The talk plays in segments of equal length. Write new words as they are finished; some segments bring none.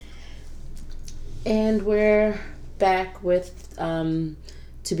And we're back with To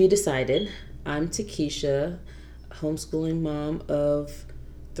Be Decided. I'm Takesha, homeschooling mom of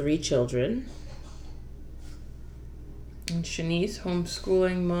 3 children. And Shanice,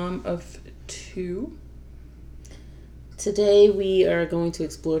 homeschooling mom of 2. Today we are going to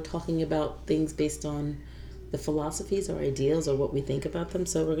explore talking about things based on the philosophies or ideals or what we think about them.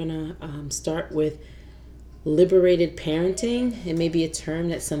 So we're going to start with liberated parenting. It may be a term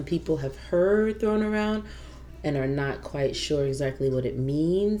that some people have heard thrown around and are not quite sure exactly what it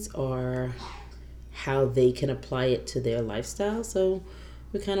means or how they can apply it to their lifestyle. So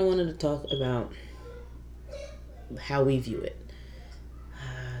we kind of wanted to talk about how we view it.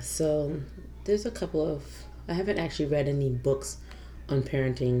 So there's a couple of, I haven't actually read any books on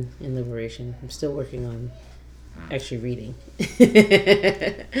parenting and liberation. I'm still working on actually reading.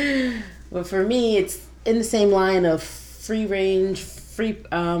 But for me, it's in the same line of free range,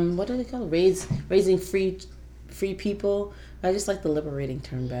 what do they call it? Raising free people. I just like the liberating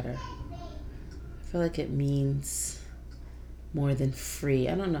term better. I feel like it means more than free.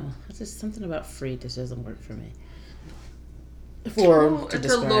 I don't know. It's just something about free just doesn't work for me. It's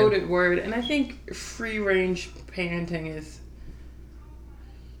a loaded word, and I think free range parenting is,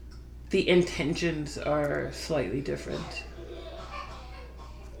 the intentions are slightly different.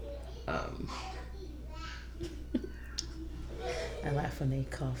 I laugh when they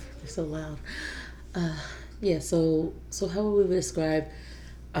cough. They're so loud. Yeah. So how would we describe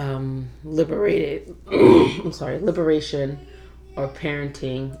liberated? Liberation or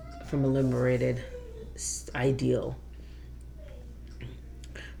parenting from a liberated ideal.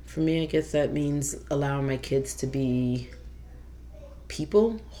 For me, I guess that means allowing my kids to be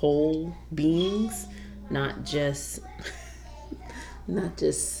people, whole beings, not just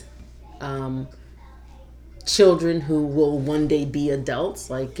children who will one day be adults.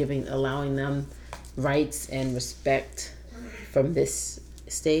 Like allowing them rights and respect from this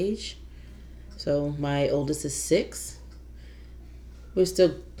stage. So my oldest is 6. I'm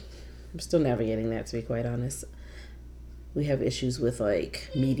still navigating that, to be quite honest. We have issues with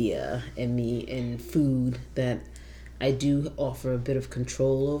like media and me and food that I do offer a bit of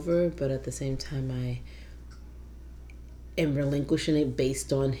control over, but at the same time I am relinquishing it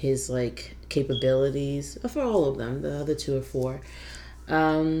based on his like capabilities for all of them. The other 2 are 4.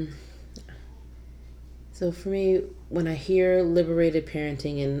 So for me, when I hear liberated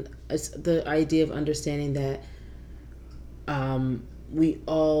parenting and it's the idea of understanding that we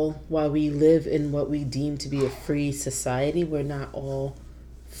all, while we live in what we deem to be a free society, we're not all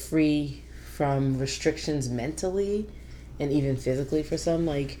free from restrictions mentally and even physically for some.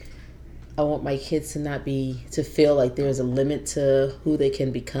 Like, I want my kids to feel like there's a limit to who they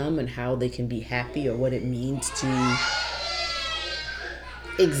can become and how they can be happy or what it means to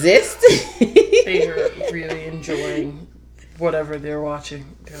exist. They are really enjoying whatever they're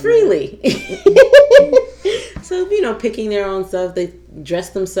watching freely. So, picking their own stuff. They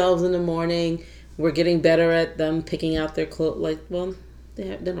dress themselves in the morning. We're getting better at them picking out their clothes. Like, well,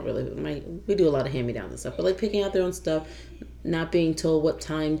 they don't really. We do a lot of hand-me-downs and stuff, but like picking out their own stuff, not being told what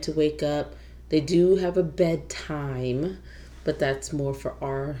time to wake up. They do have a bedtime, but that's more for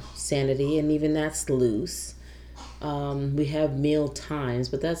our sanity, and even that's loose. We have meal times,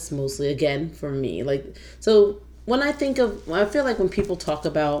 but that's mostly, again, for me. Like, so when I feel like when people talk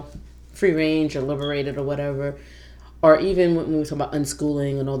about free range or liberated or whatever, or even when we talk about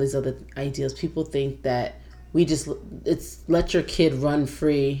unschooling and all these other ideas, people think that it's let your kid run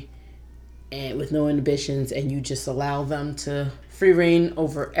free and with no inhibitions, and you just allow them to free reign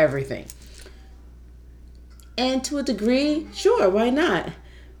over everything. And to a degree, sure, why not?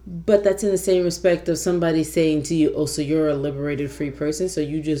 But that's in the same respect of somebody saying to you, oh, so you're a liberated free person, so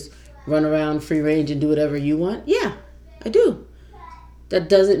you just run around free range and do whatever you want? Yeah, I do. That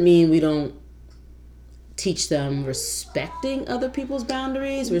doesn't mean we don't teach them respecting other people's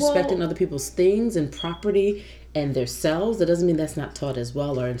boundaries, respecting other people's things and property and their selves. That doesn't mean that's not taught as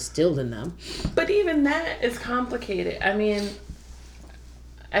well or instilled in them. But even that is complicated. I mean,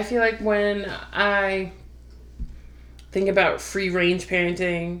 I feel like when I think about free range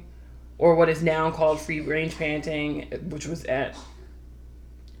parenting, or what is now called free range parenting, which was at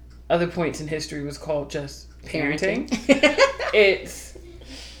other points in history was called just parenting.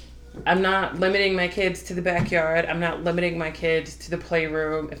 I'm not limiting my kids to the backyard. I'm not limiting my kids to the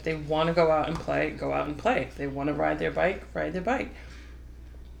playroom. If they want to go out and play, go out and play. If they want to ride their bike, ride their bike.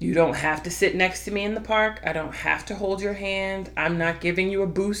 You don't have to sit next to me in the park. I don't have to hold your hand. I'm not giving you a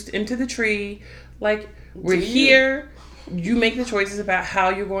boost into the tree. Like, we're here. You make the choices about how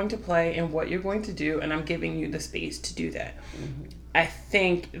you're going to play and what you're going to do, and I'm giving you the space to do that. Mm-hmm. I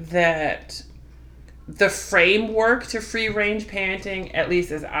think that the framework to free range parenting, at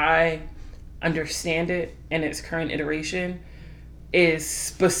least as I understand it in its current iteration, is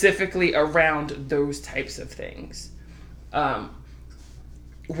specifically around those types of things.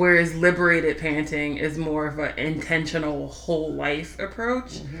 Whereas liberated parenting is more of an intentional whole life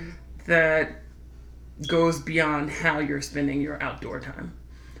approach that goes beyond how you're spending your outdoor time.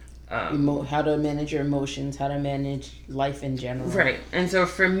 How to manage your emotions, how to manage life in general. Right. And so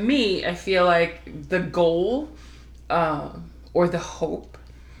for me, I feel like the goal or the hope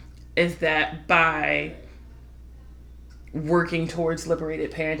is that by working towards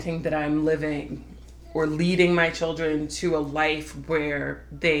liberated parenting, that I'm living or leading my children to a life where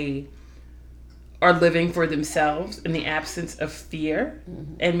they are living for themselves in the absence of fear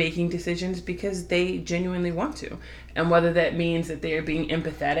and making decisions because they genuinely want to. And whether that means that they are being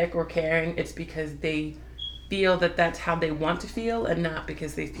empathetic or caring, it's because they feel that that's how they want to feel and not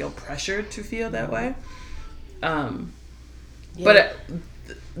because they feel pressured to feel that way. But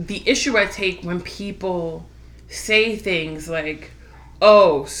the issue I take when people say things like,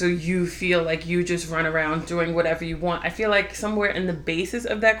 oh, so you feel like you just run around doing whatever you want. I feel like somewhere in the basis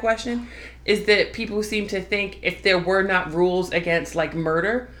of that question is that people seem to think if there were not rules against like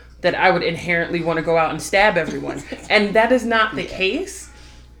murder, that I would inherently want to go out and stab everyone. And that is not the case.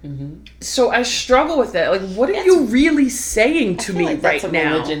 So I struggle with that. Like, what are you really saying to me like right that's a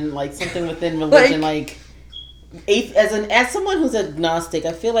now? Religion, like something within religion, as someone who's agnostic,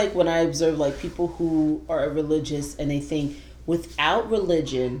 I feel like when I observe like people who are religious and they think without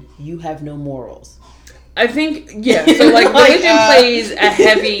religion you have no morals. I think, so like religion plays a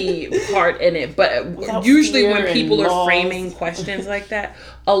heavy part in it, but usually when people are framing questions like that,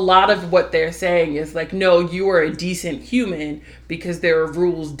 a lot of what they're saying is like, no, you are a decent human because there are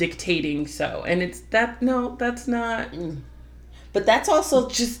rules dictating so. And it's that, no, that's not. But that's also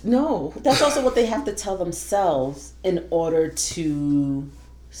that's also what they have to tell themselves in order to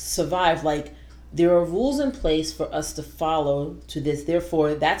survive. Like, there are rules in place for us to follow to this.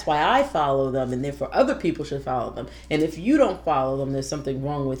 Therefore, that's why I follow them, and therefore other people should follow them. And if you don't follow them, there's something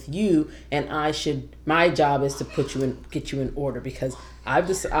wrong with you, and my job is to get you in order because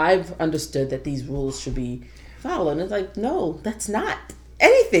I've understood that these rules should be followed. And it's like, no, that's not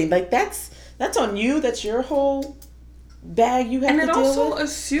anything. Like, that's on you. That's your whole bag you have to deal with. And it also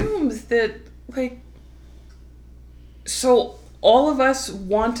assumes that, like, so all of us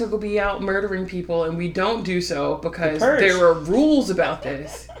want to be out murdering people and we don't do so because there are rules about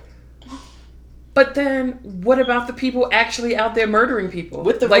this. But then what about the people actually out there murdering people?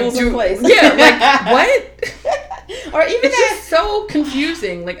 With the rules in place. Yeah, like, what? Or even it's just so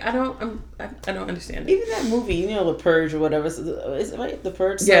confusing. Like, I don't understand it. Even that movie, The Purge or whatever. Is it right? The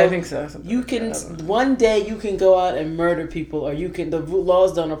Purge? Yeah, I think so. You can, one day you can go out and murder people, or the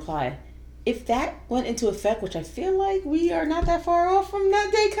laws don't apply. If that went into effect, which I feel like we are not that far off from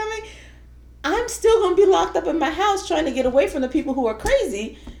that day coming, I'm still going to be locked up in my house trying to get away from the people who are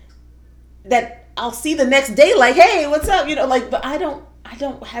crazy that I'll see the next day like, hey, what's up? But I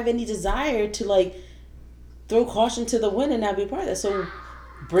don't have any desire to like throw caution to the wind and not be part of that. So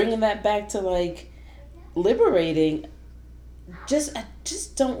bringing that back to like liberating, I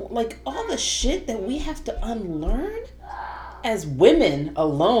just don't like all the shit that we have to unlearn as women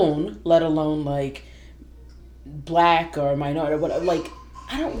alone, let alone like black or minority or whatever. Like,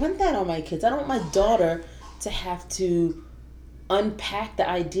 I don't want that on my kids. I don't want my daughter to have to unpack the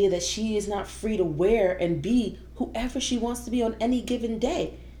idea that she is not free to wear and be whoever she wants to be on any given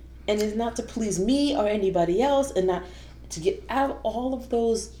day. And it's not to please me or anybody else, and not to get out of all of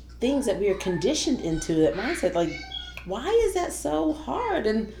those things that we are conditioned into, that mindset. Like, why is that so hard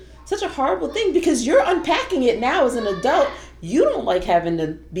and such a horrible thing? Because you're unpacking it now as an adult. You don't like having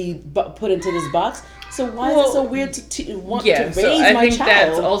to be put into this box. So why is it so weird to want to raise my child? I think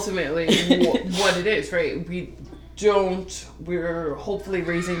that's ultimately what it is, right? We're hopefully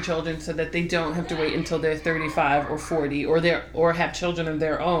raising children so that they don't have to wait until they're 35 or 40 or have children of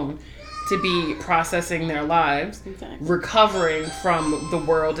their own to be processing their lives, recovering from the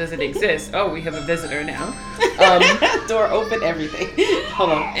world as it exists. Oh, we have a visitor now. Door open, everything. Hold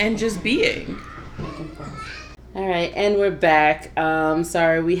on. And just being. All right, and we're back.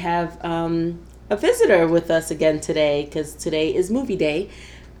 Sorry, we have a visitor with us again today because today is movie day.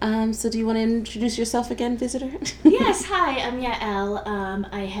 So do you want to introduce yourself again, visitor? Yes, hi, I'm Yael.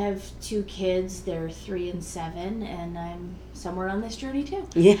 I have 2 kids. They're 3 and 7, and I'm somewhere on this journey too.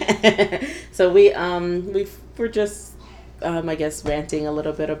 Yeah. So we're just, I guess, ranting a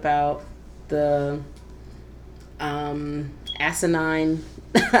little bit about the asinine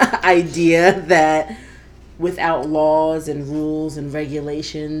idea that without laws and rules and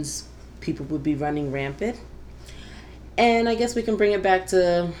regulations, people would be running rampant. And I guess we can bring it back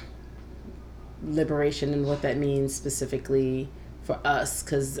to liberation and what that means specifically for us,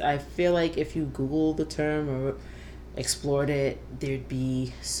 because I feel like if you Google the term or explored it, there'd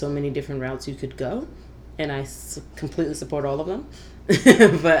be so many different routes you could go, and I completely support all of them.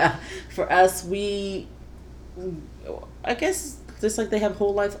 But for us, I guess just like they have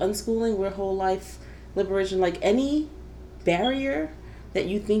whole life unschooling, we're whole life liberation. Like any barrier that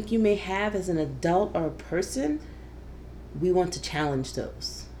you think you may have as an adult or a person, we want to challenge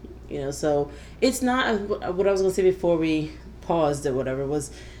those. So it's not what I was going to say before we paused or whatever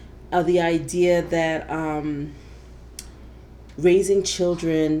was the idea that raising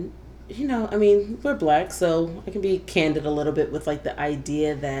children, we're Black, so I can be candid a little bit with like the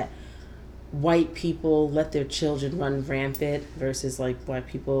idea that white people let their children run rampant versus like Black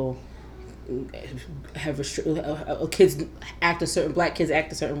people have Black kids act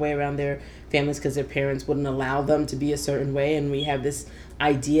a certain way around their families because their parents wouldn't allow them to be a certain way, and we have this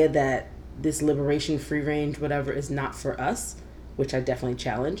idea that this liberation, free range, whatever, is not for us, which I definitely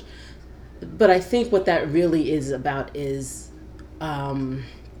challenge. But I think what that really is about is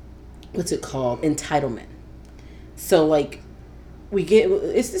what's it called? Entitlement. So like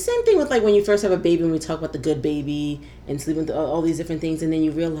it's the same thing with like when you first have a baby and we talk about the good baby and sleeping with all these different things, and then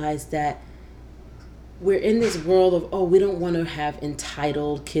you realize that we're in this world of, we don't want to have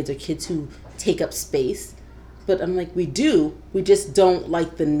entitled kids or kids who take up space. But I'm like, we do. We just don't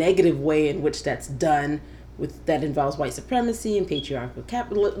like the negative way in which that's done, that involves white supremacy and patriarchal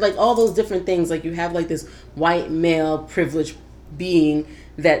capital, like all those different things. Like you have like this white male privileged being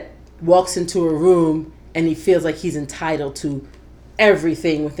that walks into a room and he feels like he's entitled to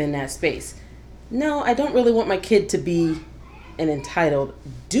everything within that space. No, I don't really want my kid to be an entitled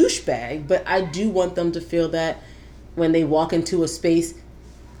douchebag, but I do want them to feel that when they walk into a space,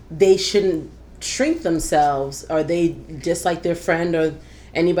 they shouldn't shrink themselves, or they, just like their friend or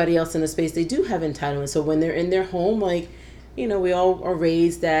anybody else in the space, they do have entitlement. So when they're in their home, like, we all are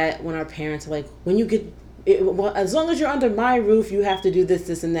raised that when our parents are like, when you get, as long as you're under my roof, you have to do this,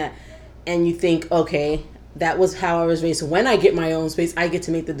 this, and that. And you think, okay, that was how I was raised. So when I get my own space, I get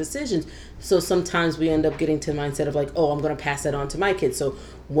to make the decisions. So sometimes we end up getting to the mindset of like, I'm going to pass that on to my kids. So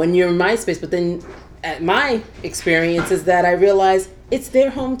when you're in my space, but then at my experience is that I realize it's their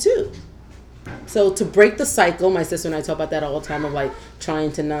home too. So to break the cycle, my sister and I talk about that all the time, of like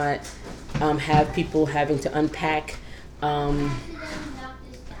trying to not have people having to unpack.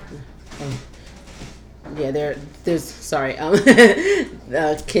 There's sorry,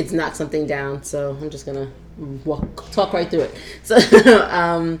 kids knock something down, so I'm just gonna talk right through it. So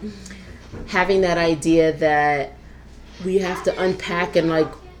having that idea that we have to unpack and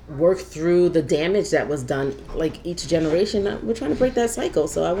like work through the damage that was done, like each generation, we're trying to break that cycle.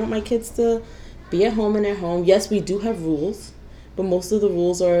 So I want my kids to be at home in their home. Yes, we do have rules, but most of the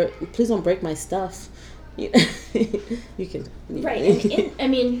rules are, please don't break my stuff. You can, right.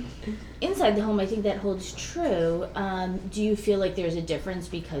 And inside the home, I think that holds true. Do you feel like there's a difference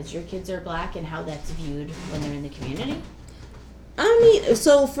because your kids are Black and how that's viewed when they're in the community?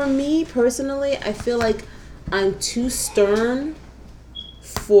 So for me personally, I feel like I'm too stern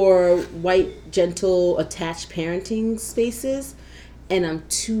for white, gentle, attached parenting spaces, and I'm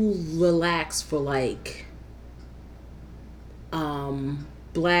too relaxed for like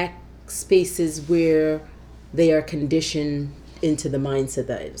Black spaces where they are conditioned into the mindset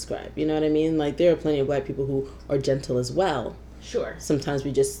that I described. You know what I mean? Like there are plenty of Black people who are gentle as well. Sure. Sometimes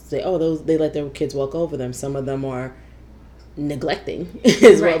we just say, they let their kids walk over them. Some of them are neglecting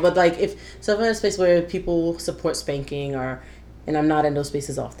as well. But like if I'm in a space where people support spanking, and I'm not in those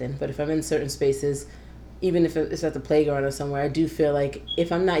spaces often, but if I'm in certain spaces, even if it's at the playground or somewhere, I do feel like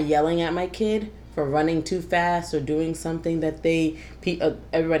if I'm not yelling at my kid for running too fast or doing something that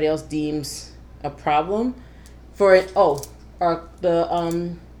everybody else deems a problem for it. Or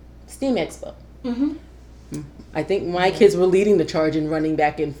the STEAM Expo. Mm-hmm. I think my kids were leading the charge in running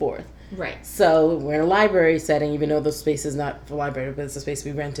back and forth. Right. So we're in a library setting, even though the space is not for library, but it's a space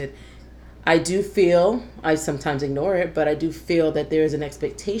we rented. I do feel, I sometimes ignore it, but I do feel that there is an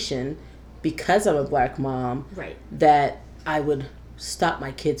expectation, because I'm a Black mom, right, that I would stop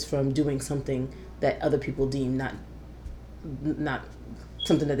my kids from doing something that other people deem not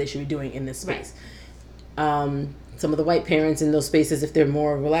something that they should be doing in this space. Right. Some of the white parents in those spaces, if they're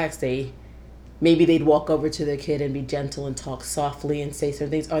more relaxed, maybe they'd walk over to their kid and be gentle and talk softly and say certain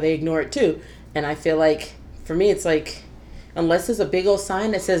things, or they ignore it too. And I feel like, for me, it's like, unless there's a big old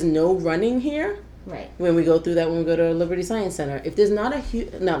sign that says no running here, right, when we go to Liberty Science Center, if there's not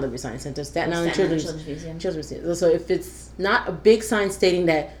not Liberty Science Center, Staten Island Children's Museum. So if it's not a big sign stating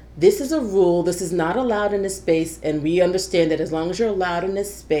that this is a rule. This is not allowed in this space, and we understand that as long as you're allowed in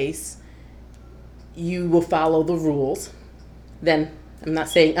this space, you will follow the rules. Then I'm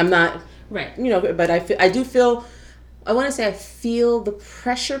not, Right. but I do feel, I want to say I feel the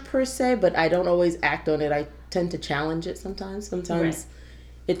pressure per se, but I don't always act on it. I tend to challenge it sometimes. Sometimes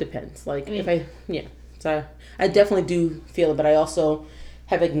it depends. Like so I definitely do feel it, but I also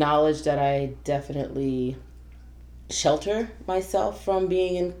have acknowledged that I definitely shelter myself from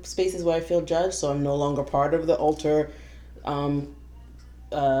being in spaces where I feel judged. So I'm no longer part of the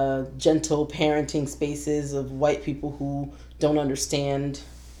gentle parenting spaces of white people who don't understand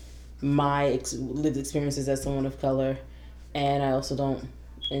my lived experiences as someone of color, and I also don't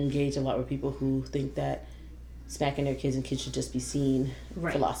engage a lot with people who think that smacking their kids and kids should just be seen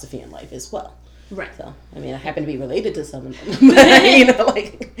philosophy in life as well. Right. So I mean, I happen to be related to some of them, but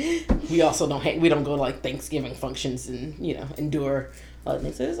like we also we don't go to like Thanksgiving functions and endure other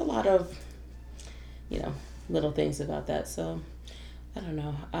things. So there's a lot of little things about that. So I don't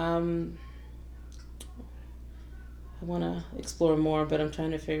know. I want to explore more, but I'm trying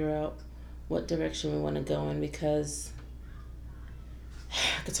to figure out what direction we want to go in, because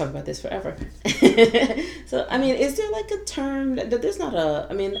I could talk about this forever. So, I mean, is there like a term that there's not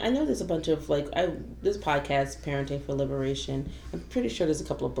I mean, I know there's a bunch of this podcast, Parenting for Liberation. I'm pretty sure there's a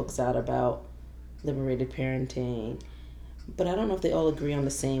couple of books out about liberated parenting, but I don't know if they all agree on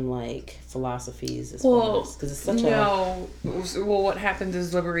the same philosophies as far as, because it's such Well, what happens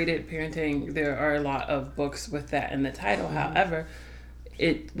is liberated parenting. There are a lot of books with that in the title. However,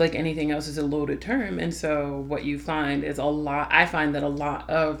 it, like anything else, is a loaded term, and so what you find is I find that a lot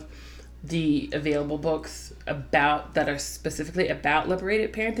of the available books that are specifically about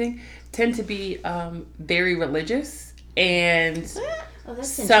liberated parenting tend to be very religious and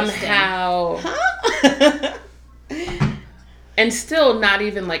somehow. And still not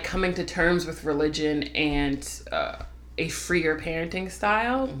even coming to terms with religion and a freer parenting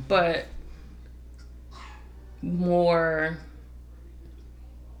style, but more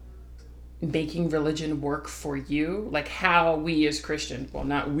making religion work for you, like how we as Christians, well,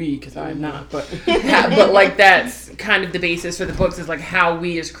 not we, because I'm not, but that's kind of the basis for the books, is how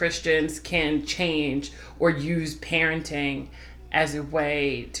we as Christians can change or use parenting as a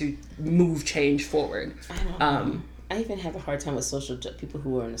way to move change forward. I even have a hard time with people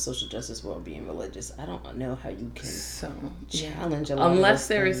who are in the social justice world being religious. I don't know how you can challenge a lot unless of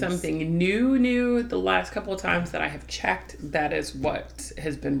there things. is something new. The last couple of times that I have checked, that is what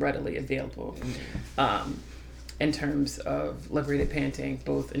has been readily available in terms of liberated parenting,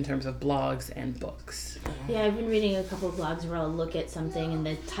 both in terms of blogs and books. Yeah, I've been reading a couple of blogs where I'll look at something and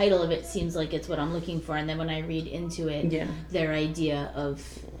the title of it seems like it's what I'm looking for, and then when I read into it, their idea of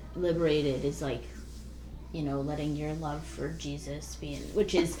liberated is letting your love for Jesus be in,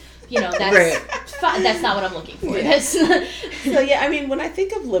 which is, that's that's not what I'm looking for. Yeah. So I mean, when I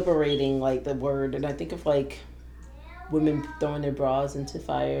think of liberating, the word, and I think of women throwing their bras into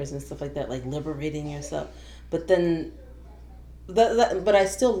fires and stuff like that, liberating yourself. But then, but I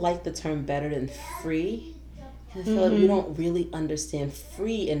still like the term better than free. I feel like we don't really understand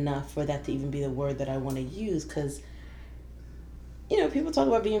free enough for that to even be the word that I want to use, because people talk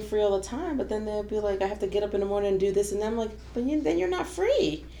about being free all the time, but then they'll be like, I have to get up in the morning and do this, and I'm like, but then you're not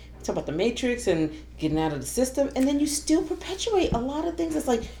free. You talk about the matrix and getting out of the system, and then you still perpetuate a lot of things. It's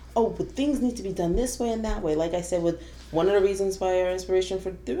but things need to be done this way and that way. Like I said, with one of the reasons why our inspiration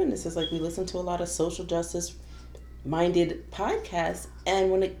for doing this is we listen to a lot of social justice minded podcasts,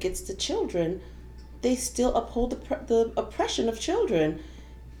 and when it gets to children, they still uphold the oppression of children.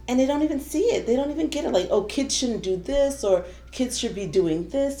 And they don't even see it. They don't even get it. Kids shouldn't do this, or kids should be doing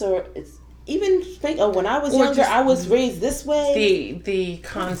this, or it's even when I was younger, I was raised this way. The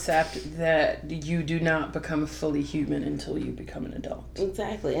concept that you do not become fully human until you become an adult.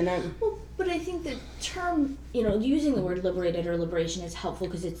 Exactly, and but I think the term, using the word liberated or liberation is helpful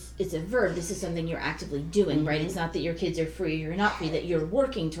because it's a verb. This is something you're actively doing, right? It's not that your kids are free or you're not free, that you're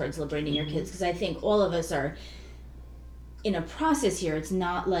working towards liberating your kids. Because I think all of us are in a process here. It's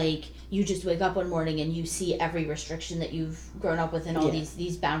not like you just wake up one morning and you see every restriction that you've grown up with and all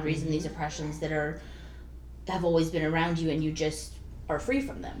these boundaries and these oppressions that have always been around you, and you just are free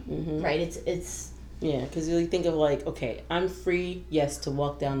from them, right? It's because you think of okay, I'm free, yes, to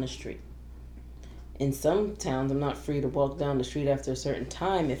walk down the street. In some towns, I'm not free to walk down the street after a certain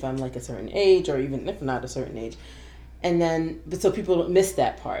time if I'm a certain age, or even if not a certain age. And then, but so people miss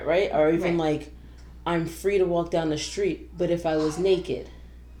that part, right? Or even I'm free to walk down the street, but if I was naked,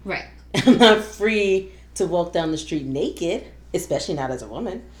 right, I'm not free to walk down the street naked, especially not as a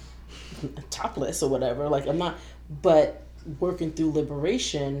woman, topless or whatever. I'm not. But working through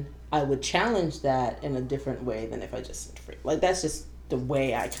liberation, I would challenge that in a different way than if I just said free. Like, that's just the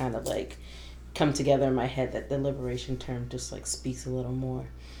way I kind of like come together in my head, that the liberation term just like speaks a little more.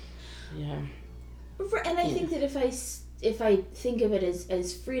 Yeah. And I think that if I think of it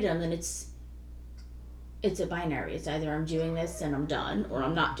as freedom, then it's a binary. It's either I'm doing this and I'm done, or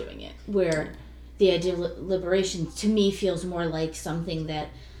I'm not doing it. Where the idea of liberation to me feels more like something that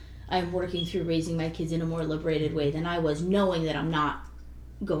I'm working through raising my kids in a more liberated way than I was, knowing that I'm not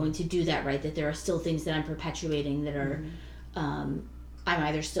going to do that right, that there are still things that I'm perpetuating that are I'm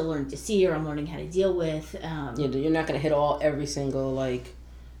either still learning to see or I'm learning how to deal with. You're not going to hit every single like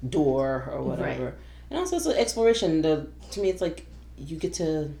door or whatever. Right. And also it's an exploration. To me, it's like you get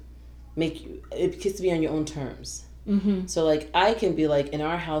to it gets to be on your own terms. Mm-hmm. So like I can be like, in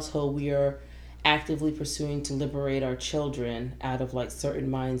our household, we are actively pursuing to liberate our children out of like certain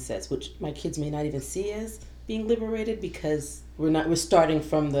mindsets, which my kids may not even see as being liberated, because we're starting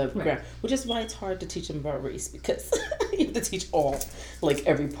from the ground, which is why it's hard to teach them about race, because you have to teach like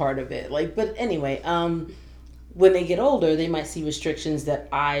every part of it. Like, but anyway, when they get older, they might see restrictions that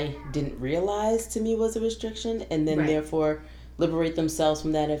I didn't realize to me was a restriction, and then therefore liberate themselves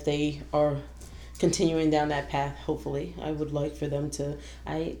from that if they are continuing down that path. Hopefully, I would like for them to.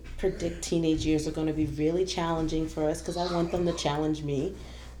 I predict teenage years are going to be really challenging for us, because I want them to challenge me.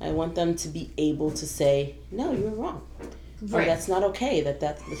 I want them to be able to say, no, you're wrong. Right. Or that's not okay.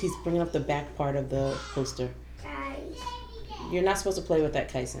 He's bringing up the back part of the poster. You're not supposed to play with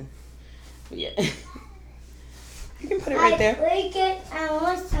that, Kyson. Yeah. You can put it right there. I like it. I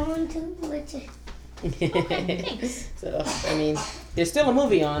want someone to watch it. Thanks. So, I mean, there's still a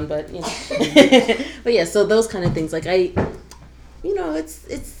movie on, but, you know. But yeah, so those kind of things. Like, it's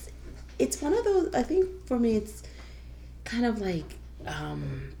one of those, I think for me, it's kind of like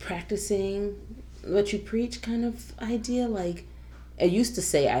practicing what you preach kind of idea. Like, I used to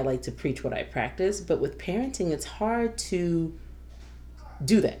say I like to preach what I practice, but with parenting, it's hard to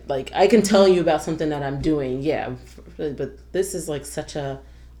do that. Like, I can tell you about something that I'm doing, yeah, but this is like such a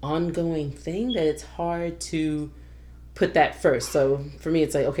ongoing thing that it's hard to put that first. So for me,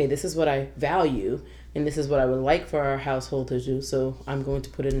 it's like, okay, this is what I value, and this is what I would like for our household to do, so I'm going to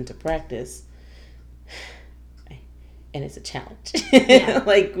put it into practice. And it's a challenge. Yeah.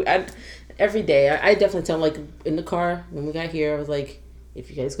 Like, every day, I definitely tell them, like, in the car, when we got here, I was like, if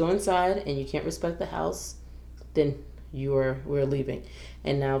you guys go inside and you can't respect the house, then we're leaving.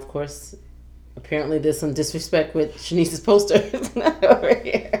 And now, of course, apparently there's some disrespect with Shanice's poster over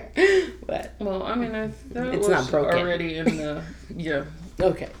here. But, well, I mean, that it's was not broken. Already in the, yeah.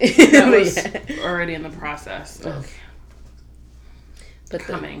 Okay. That was already in the process of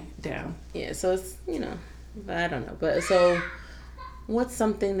coming down. Yeah, so it's, but I don't know. But so what's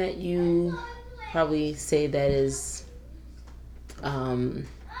something that you probably say that is out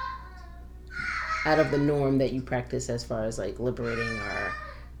of the norm that you practice as far as like liberating or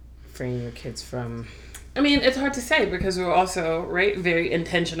freeing your kids from? I mean, it's hard to say, because we're also, very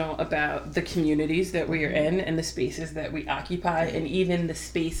intentional about the communities that we are in and the spaces that we occupy, and even the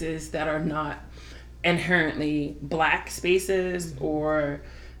spaces that are not inherently Black spaces or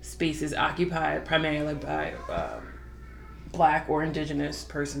spaces occupied primarily by Black or Indigenous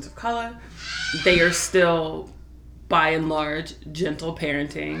persons of color. They are still, by and large, gentle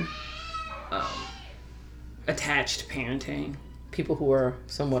parenting, attached parenting. People who are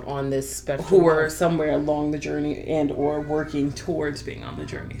somewhat on this spectrum. Who are somewhere along the journey and or working towards being on the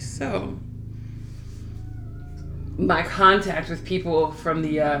journey. So my contact with people from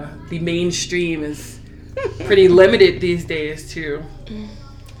the mainstream is pretty limited these days too.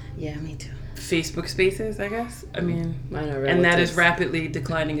 Yeah, me too. Facebook Spaces, I guess. I mean, and that is rapidly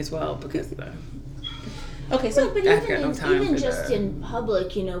declining as well, because okay, so but even just in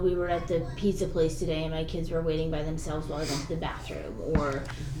public, we were at the pizza place today, and my kids were waiting by themselves while I went to the bathroom, or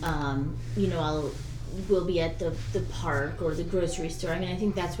we'll be at the park or the grocery store. I mean, I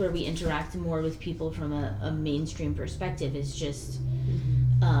think that's where we interact more with people from a mainstream perspective, is just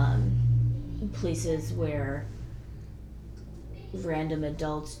places where random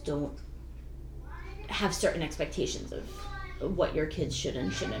adults don't have certain expectations of what your kids should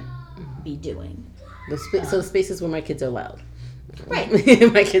and shouldn't be doing. So spaces where my kids are loud. Right.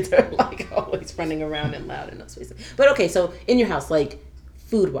 My kids are like always running around and loud in those spaces. But okay, so in your house, like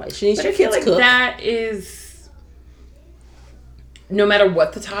food-wise, Shanice, your kids cook. That is, no matter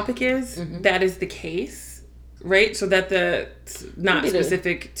what the topic is, that is the case, right? So that's not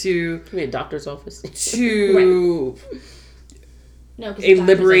specific to a doctor's office. To a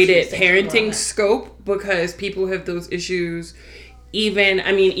liberated parenting scope, because people have those issues. Even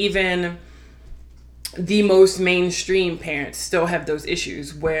the most mainstream parents still have those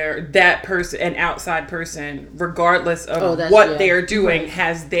issues where that person, an outside person, regardless of what they're doing,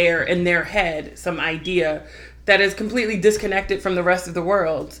 has in their head some idea that is completely disconnected from the rest of the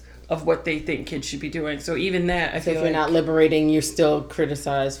world of what they think kids should be doing. So even that, I feel if you're not liberating, you're still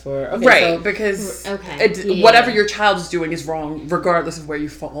criticized for because whatever your child is doing is wrong, regardless of where you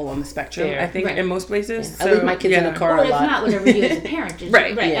fall on the spectrum. I think in most places. I leave my kids in the car a lot. Or if not, whatever you as a parent do,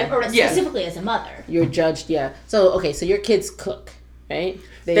 or specifically as a mother, you're judged. So your kids cook, right?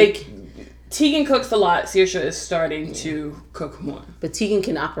 Tegan cooks a lot. Saoirse is starting to cook more, but Tegan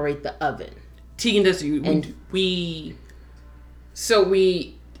can operate the oven. Tegan does. We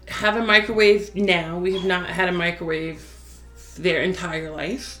have a microwave now. We have not had a microwave their entire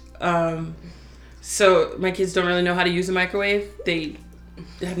life. So my kids don't really know how to use a microwave. They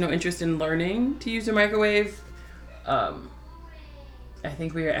have no interest in learning to use a microwave. I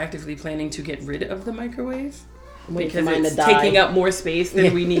think we are actively planning to get rid of the microwave because it's taking up more space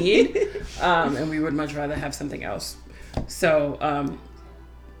than we need. And we would much rather have something else. So,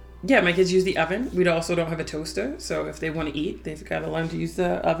 my kids use the oven. We also don't have a toaster, so if they want to eat, they've got to learn to use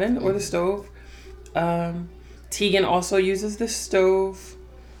the oven or the stove. Tegan also uses the stove.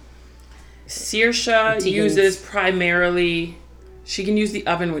 Saoirse uses primarily... She can use the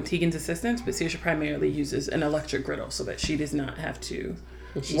oven with Tegan's assistance, but Saoirse primarily uses an electric griddle so that she does not have to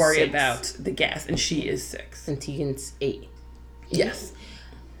worry about the gas. And she is 6. And Tegan's 8. Yes.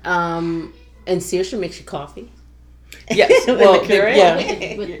 And Saoirse makes you coffee. Yes. Well, I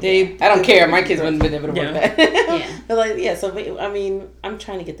don't care. My kids wouldn't been able to work that. Yeah. So I'm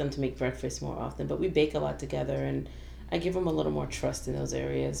trying to get them to make breakfast more often, but we bake a lot together, and I give them a little more trust in those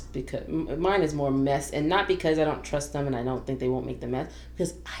areas because mine is more mess, and not because I don't trust them and I don't think they won't make the mess,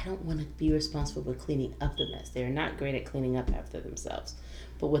 because I don't want to be responsible for cleaning up the mess. They're not great at cleaning up after themselves.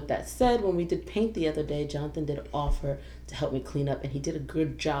 But with that said, when we did paint the other day, Jonathan did offer to help me clean up, and he did a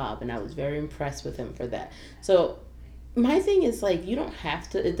good job, and I was very impressed with him for that. So my thing is, you don't have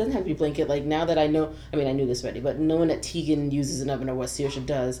to, it doesn't have to be blanket. Now that I know, I knew this already, but knowing that Tegan uses an oven or what Saoirse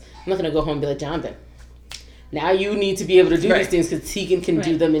does, I'm not going to go home and be like, Jonathan, now you need to be able to do these things because Tegan can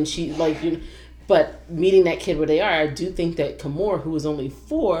do them, and she, but meeting that kid where they are, I do think that Kamor, who is only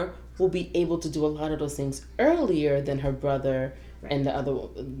 4, will be able to do a lot of those things earlier than her brother and the other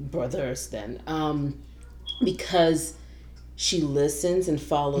brothers then, because she listens and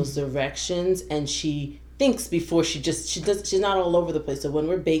follows directions, and she thinks before she's not all over the place. So when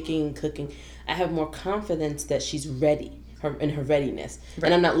we're baking and cooking, I have more confidence that she's ready, in her readiness.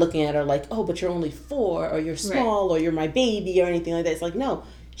 And I'm not looking at her like, oh, but you're only 4, or you're small, or you're my baby, or anything like that. It's like, no,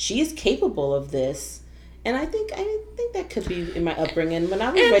 she is capable of this. And I think that could be in my upbringing. When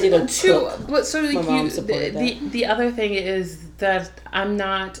I was ready to cook, my mom supported that. The other thing is that I'm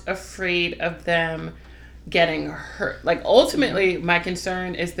not afraid of them getting hurt. Ultimately, my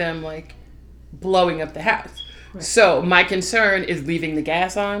concern is them blowing up the house. So my concern is leaving the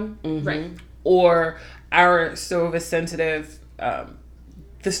gas on, or our stove is sensitive.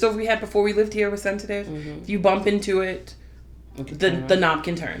 The stove we had before we lived here was sensitive. If you bump into it, the knob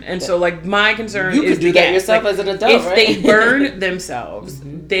can turn. And so my concern you is could do that yourself as an adult. If they burn themselves,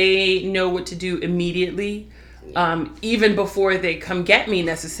 they know what to do immediately, even before they come get me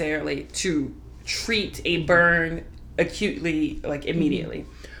necessarily, to treat a burn acutely, immediately.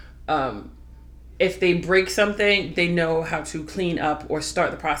 If they break something, they know how to clean up or start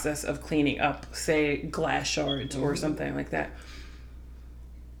the process of cleaning up, say, glass shards or something like that.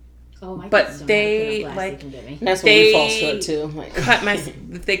 Oh my! But they that's what we fall short too.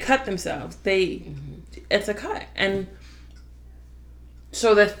 If they cut themselves, it's a cut, and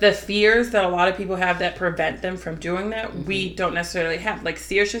so the fears that a lot of people have that prevent them from doing that, we don't necessarily have.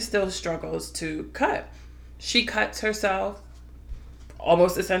 Saoirse still struggles to cut. She cuts herself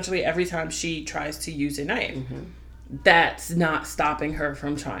almost essentially every time she tries to use a knife. That's not stopping her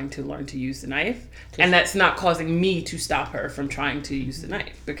from trying to learn to use the knife, and that's not causing me to stop her from trying to use the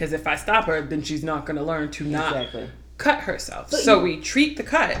knife, because if I stop her, then she's not going to learn to not cut herself. So we treat the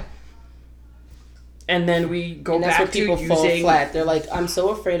cut, and then we go back to using. Fall flat. They're like, I'm so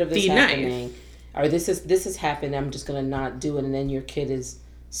afraid of this happening, or this has happened, I'm just going to not do it, and then your kid is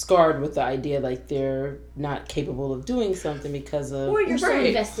scarred with the idea they're not capable of doing something because of... Or you're so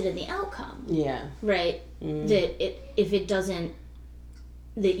invested in the outcome. Yeah. Right? That if it doesn't...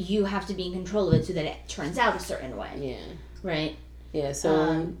 That you have to be in control of it so that it turns out a certain way. Yeah. Right? Yeah,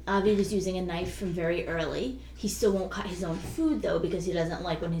 so... Avi was using a knife from very early. He still won't cut his own food, though, because he doesn't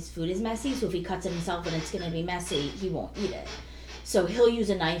like when his food is messy. So if he cuts it himself and it's going to be messy, he won't eat it. So he'll use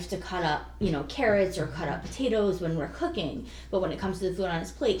a knife to cut up, carrots or cut up potatoes when we're cooking. But when it comes to the food on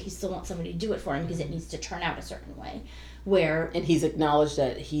his plate, he still wants somebody to do it for him because it needs to turn out a certain way. And he's acknowledged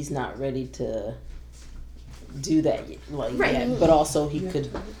that he's not ready to do that Right. yet, but also he could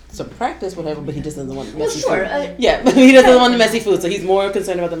practice whatever, but he just doesn't want messy sure. food. But he doesn't want the messy food, so he's more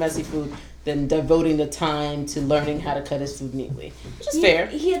concerned about the messy food than devoting the time to learning how to cut his food neatly, which is fair.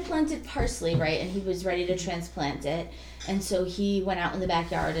 He had planted parsley, right, and he was ready to transplant it, and so he went out in the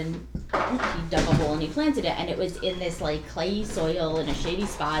backyard and he dug a hole and he planted it, and it was in this clayey soil in a shady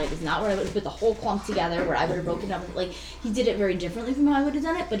spot. It was not where I would have put the whole clump together, where I would have broken up. He did it very differently from how I would have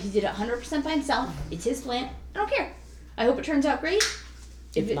done it, but he did it 100% by himself. It's his plant. I don't care. I hope it turns out great.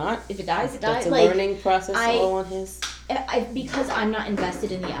 If it dies, it dies. That's a learning process all on his. Because I'm not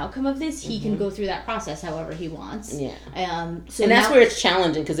invested in the outcome of this, he can go through that process however he wants. Yeah. So and that's where it's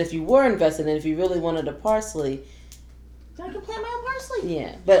challenging, because if you were invested in it, if you really wanted a parsley, I can plant my own parsley.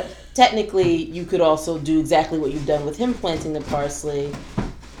 Yeah, but technically you could also do exactly what you've done with him planting the parsley,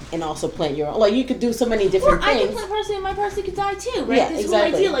 and also plant your own. You could do so many different things. I can plant parsley and my parsley could die too, right? Yeah, this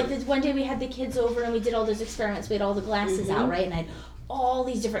exactly. whole idea, this one day we had the kids over and we did all those experiments. We had all the glasses out, right? And I had all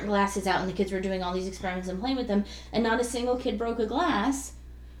these different glasses out, and the kids were doing all these experiments and playing with them, and not a single kid broke a glass.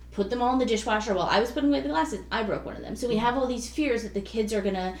 Put them all in the dishwasher while I was putting away the glasses. I broke one of them. So we have all these fears that the kids are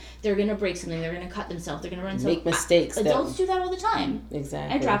they're gonna break something, they're gonna cut themselves, they're gonna run make mistakes. Adults do that all the time.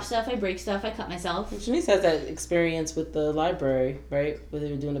 Exactly. I drop stuff, I break stuff, I cut myself. Shanice has that experience with the library, right? Where they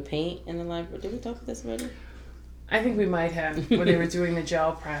were doing the paint in the library. Did we talk about this already? I think we might have. When they were doing the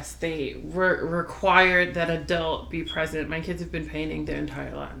gel press, they required that adult be present. My kids have been painting their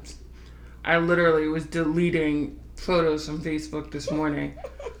entire lives. I literally was deleting photos from Facebook this morning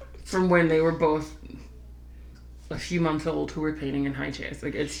from when they were both a few months old who were painting in high chairs.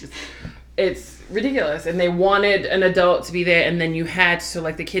 It's ridiculous. And they wanted an adult to be there, and then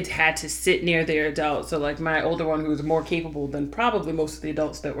the kids had to sit near their adult. So my older one, who was more capable than probably most of the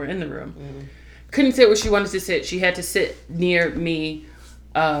adults that were in the room, couldn't sit where she wanted to sit. She had to sit near me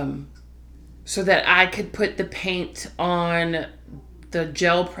so that I could put the paint on the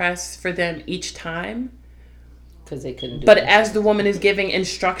gel press for them each time. Because they couldn't do it. But as the woman is giving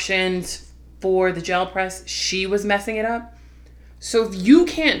instructions for the gel press, she was messing it up. So if you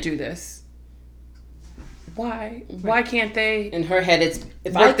can't do this, why can't they? In her head, it's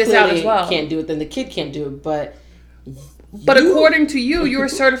if work I this out as well. Can't do it, then the kid can't do it. But according to you, you're a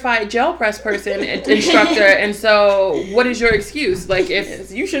certified gel press person, instructor, and so what is your excuse?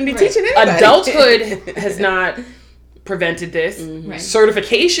 If you shouldn't be teaching anybody. Adulthood has not prevented this,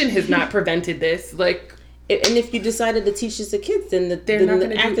 certification has not prevented this, And if you decided to teach this to kids, then they're not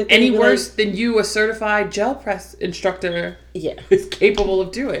going to do any worse than you, a certified gel press instructor, is capable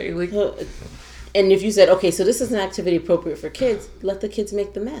of doing. And if you said, okay, so this is an activity appropriate for kids, let the kids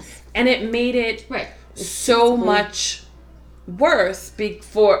make the mess. And it made it so much worse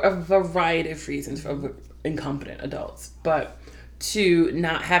for a variety of reasons for incompetent adults. But to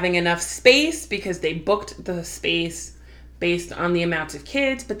not having enough space because they booked the space based on the amount of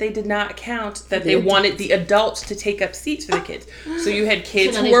kids, but they did not count that they wanted the adults to take up seats for the kids. So you had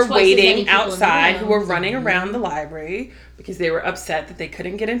kids who were waiting outside, who were running around the library because they were upset that they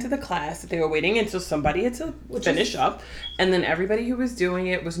couldn't get into the class, that they were waiting until somebody had to finish up. And then everybody who was doing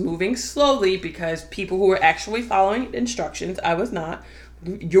it was moving slowly because people who were actually following instructions, I was not.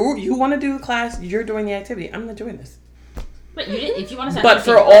 You want to do the class, you're doing the activity. I'm not doing this. But if you want to but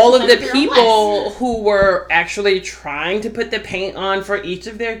for all of the people who were actually trying to put the paint on for each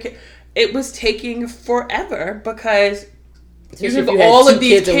of their kids, it was taking forever because you have all of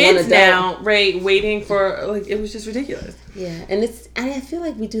these kids now, right, waiting for, it was just ridiculous. Yeah, and I feel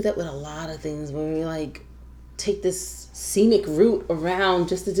like we do that with a lot of things when we, take this scenic route around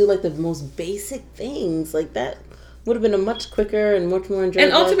just to do, the most basic things. That would have been a much quicker and much more enjoyable.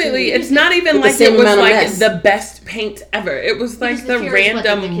 And ultimately, it's not even it was the best paint ever. It was the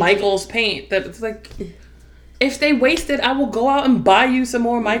random Michael's paint that it's if they waste it, I will go out and buy you some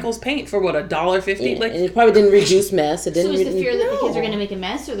more Michael's paint for $1.50. Yeah, and it probably didn't reduce mess. It didn't. So is the fear that the kids are going to make a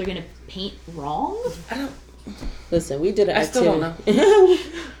mess or they're going to paint wrong? I don't. Listen, we did an activity. I still don't know.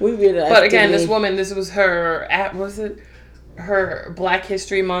 We did an But again, this woman, this was her. Her Black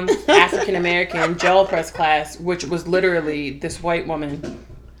History Month African American gel press class, which was literally this white woman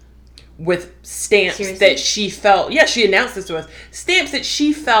with stamps that she felt. Yeah, she announced this to us. Stamps that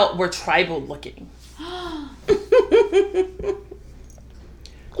she felt were tribal looking.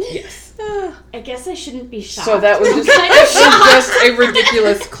 Yes. I guess I shouldn't be shocked. So that was just a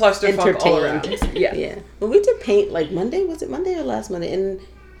ridiculous clusterfuck all around. Yeah. Well, we did paint Monday. Was it Monday or last Monday? And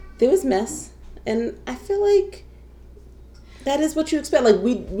there was mess. And I feel like that is what you expect. Like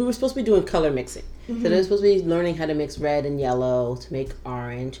we were supposed to be doing color mixing. So they're supposed to be learning how to mix red and yellow to make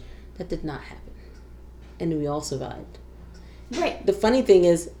orange. That did not happen. And we all survived. Right. The funny thing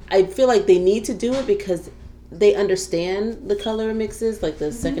is, I feel like they need to do it because they understand the color mixes, like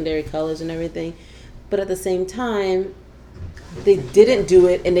the secondary colors and everything. But at the same time, they didn't do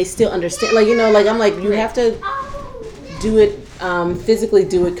it and they still understand. Like, like I'm like, you have to do it, physically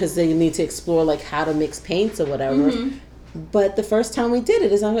do it because they need to explore like how to mix paints or whatever. But the first time we did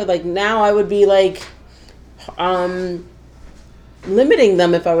it, it's not like now I would be like, limiting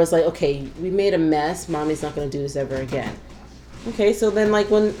them if I was like, okay, we made a mess. Mommy's not going to do this ever again. Okay, so then like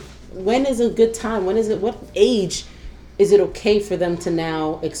when is a good time? What age is it okay for them to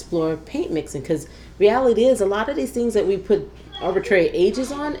now explore paint mixing? Because reality is a lot of these things that we put arbitrary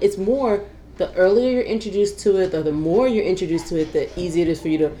ages on, it's more the earlier you're introduced to it or the more you're introduced to it, the easier it is for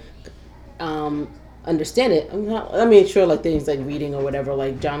you to understand it. Sure, like things like reading or whatever,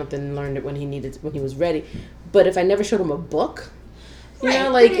 like Jonathan learned it when he was ready. But if I never showed him a book, so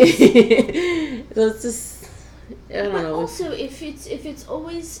it's just, I don't know. Also, if it's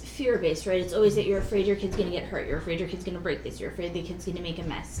always fear based, right? It's always that you're afraid your kid's gonna get hurt. You're afraid your kid's gonna break this. You're afraid the kid's gonna make a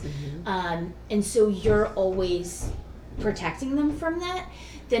mess. And so you're always protecting them from that.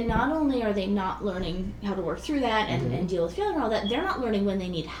 Then not only are they not learning how to work through that and deal with failure and all that, they're not learning when they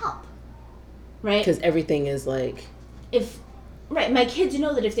need help, right? Because everything is like, my kids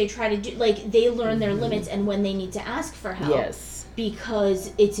know that if they try to do, like, they learn their limits and when they need to ask for help. Yes.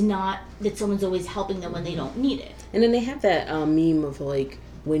 Because it's not that someone's always helping them when they don't need it. And then they have that meme of like,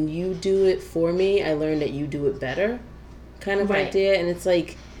 when you do it for me, I learned that you do it better kind of idea. And it's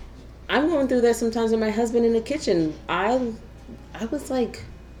like, I'm going through that sometimes with my husband in the kitchen. I was like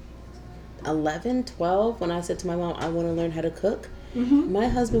 11, 12 when I said to my mom, I want to learn how to cook. My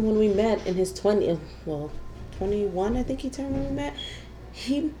husband, when we met in his 21, I think he turned when we met,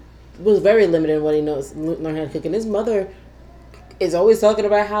 he was very limited in what he knows, learn how to cook. And his mother is always talking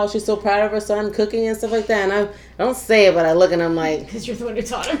about how she's so proud of her son cooking and stuff like that. And I don't say it, but I look and I'm like, because you're the one who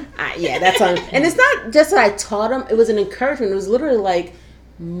taught him. Yeah, that's on. And it's not just that I taught him; it was an encouragement. It was literally like,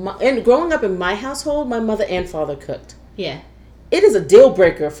 and growing up in my household, my mother and father cooked. Yeah, it is a deal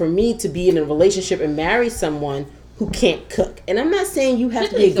breaker for me to be in a relationship and marry someone who can't cook. And I'm not saying you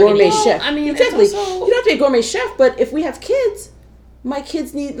have to be a gourmet chef. I mean, exactly, you don't have to be a gourmet chef. But if we have kids, my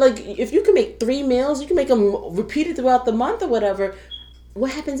kids need, like, if you can make 3 meals, you can make them repeated throughout the month or whatever.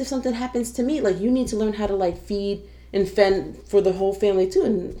 What happens if something happens to me? Like, you need to learn how to, like, feed and fend for the whole family too.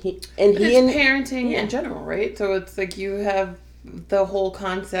 And it's parenting in general, right? So it's like you have the whole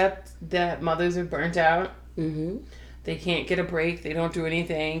concept that mothers are burnt out. They can't get a break. They don't do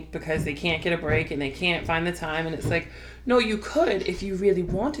anything because they can't get a break and they can't find the time. And it's like, no, you could if you really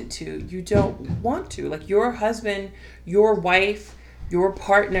wanted to. You don't want to. Like, your husband, your wife, your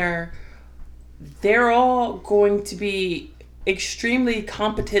partner, they're all going to be extremely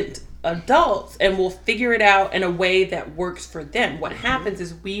competent adults and will figure it out in a way that works for them. What happens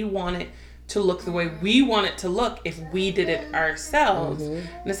is we want it to look the way we want it to look if we did it ourselves. And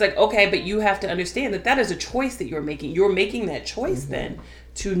it's like, okay, but you have to understand that is a choice that you're making. You're making that choice then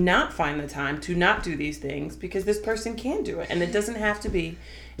to not find the time, to not do these things because this person can do it. And it doesn't have to be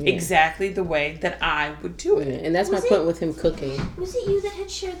exactly the way that I would do it. And that's my point with him cooking. Was it you that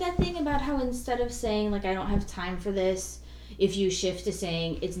had shared that thing about how instead of saying, like, I don't have time for this, if you shift to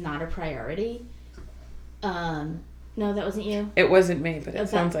saying it's not a priority? No, that wasn't you. It wasn't me, but it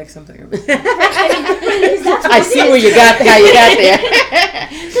sounds like something. I see how you got there.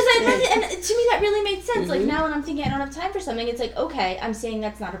 Because and to me that really made sense. Like, now when I'm thinking I don't have time for something, it's like, okay, I'm saying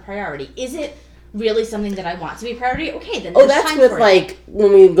that's not a priority. Is it really something that I want to be a priority? Okay, then there's that's time with for like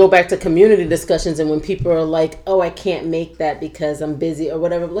when we go back to community discussions and when people are like, oh, I can't make that because I'm busy or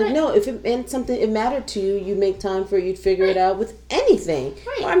whatever. Like, no, if it meant something, it mattered to you, you'd make time for it, you'd figure it out with anything.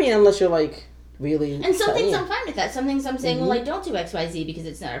 Well, I mean, unless you're like really. And some things I'm fine with that. Some things I'm saying, well, I don't do XYZ because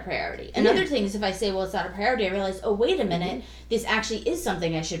it's not a priority. And other things, if I say, well, it's not a priority, I realize, oh, wait a minute, this actually is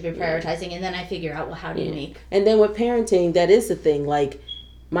something I should be prioritizing. And then I figure out, well, how do you make? And then with parenting, that is the thing. Like,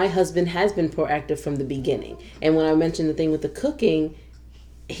 my husband has been proactive from the beginning. And when I mentioned the thing with the cooking,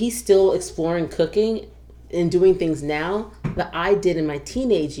 he's still exploring cooking and doing things now that I did in my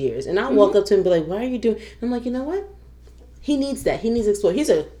teenage years. And I'll walk up to him and be like, why are you doing? And I'm like, you know what? He needs that. He needs to explore. He's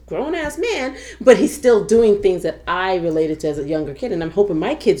a grown-ass man, but he's still doing things that I related to as a younger kid. And I'm hoping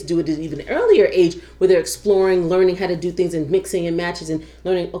my kids do it at an even earlier age where they're exploring, learning how to do things and mixing and matches and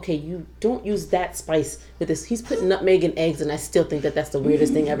learning, okay, you don't use that spice with this. He's putting nutmeg and eggs, and I still think that that's the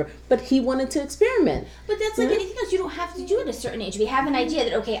weirdest thing ever. But he wanted to experiment. But that's like anything else. You don't have to do it at a certain age. We have an idea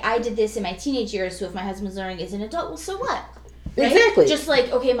that, okay, I did this in my teenage years, so if my husband's learning as an adult, well, so what? Right? Exactly. Just like,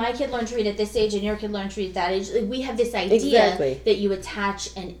 okay, my kid learned to read at this age and your kid learned to read at that age. Like, we have this idea that you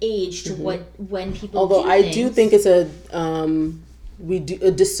attach an age to when people Although do I things. do think it's we do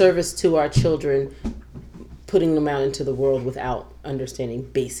a disservice to our children putting them out into the world without understanding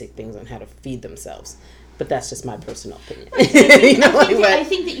basic things on how to feed themselves. But that's just my personal opinion. I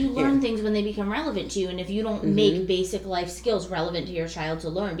think that you learn things when they become relevant to you, and if you don't make basic life skills relevant to your child to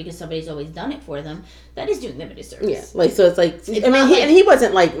learn because somebody's always done it for them, that is doing them a disservice. Yeah, like so it's like he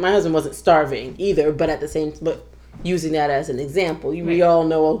wasn't like my husband wasn't starving either, but at the same but using that as an example, we all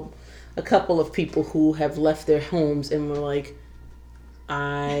know a couple of people who have left their homes and were like,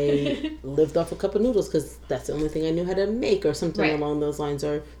 I lived off a cup of noodles because that's the only thing I knew how to make, or something along those lines,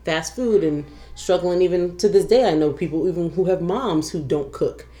 or fast food, and struggling even to this day. I know people even who have moms who don't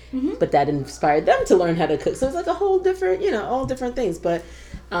cook, but that inspired them to learn how to cook. So it's like a whole different, all different things. But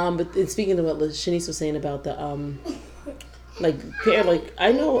speaking of what Shanice was saying about the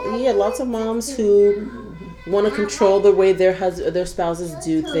I know lots of moms who want to control the way their spouses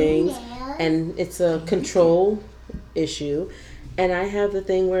do things, and it's a control issue. And I have the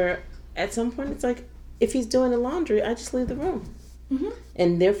thing where at some point it's like, if he's doing the laundry, I just leave the room.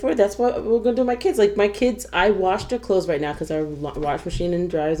 And therefore, that's what we're going to do with my kids. Like my kids, I wash their clothes right now because our wash machine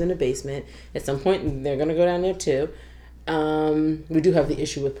and dryer is in the basement. At some point, they're going to go down there too. We do have the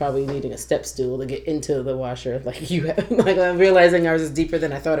issue with probably needing a step stool to get into the washer. Like you have, like I'm realizing ours is deeper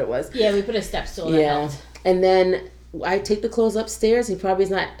than I thought it was. Yeah, we put a step stool that helped. And then I take the clothes upstairs. He probably is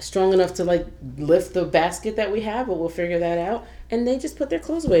not strong enough to like lift the basket that we have, but we'll figure that out. And they just put their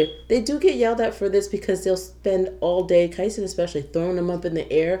clothes away. They do get yelled at for this because they'll spend all day, Kyson especially, throwing them up in the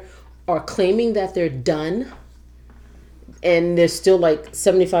air or claiming that they're done. And there's still like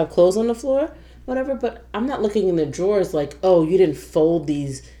 75 clothes on the floor, whatever. But I'm not looking in the drawers like, oh, you didn't fold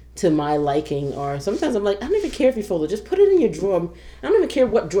these to my liking. Or sometimes I'm like, I don't even care if you fold it. Just put it in your drawer. I don't even care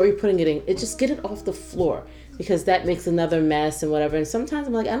what drawer you're putting it in. Just get it off the floor because that makes another mess and whatever. And sometimes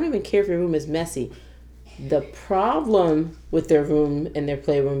I'm like, I don't even care if your room is messy. The problem with their room and their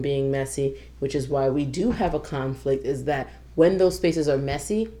playroom being messy, which is why we do have a conflict, is that when those spaces are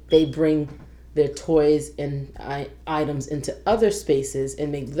messy, they bring their toys and items into other spaces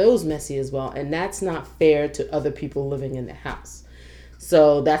and make those messy as well. And that's not fair to other people living in the house.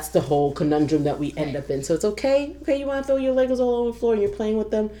 So that's the whole conundrum that we end up in. So it's okay, you want to throw your Legos all over the floor and you're playing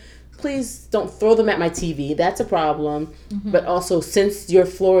with them. Please don't throw them at my TV. That's a problem. But also, since your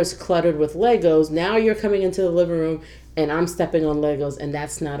floor is cluttered with Legos, now you're coming into the living room and I'm stepping on Legos, and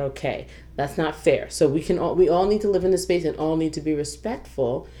that's not okay. That's not fair. So we all need to live in this space and all need to be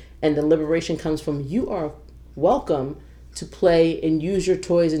respectful. And the liberation comes from you are welcome to play and use your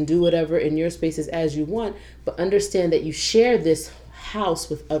toys and do whatever in your spaces as you want, but understand that you share this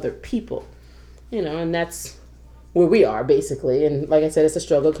house with other people. And that's where we are basically. And like I said, it's a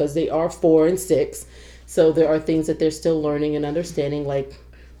struggle because they are 4 and 6. So there are things that they're still learning and understanding. Like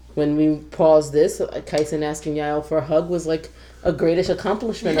when we paused this, Kyson asking Yael for a hug was like a greatest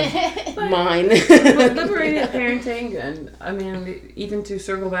accomplishment of mine. But liberated parenting, and I mean, even to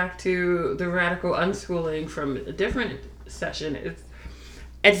circle back to the radical unschooling from a different session,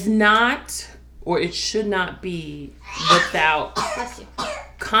 it's not, or it should not be without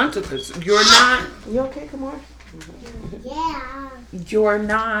consequences. You're not. You okay, Kamar? Yeah. You're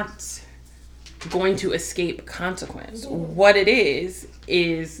not going to escape consequence. What it is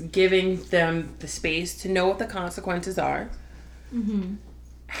giving them the space to know what the consequences are,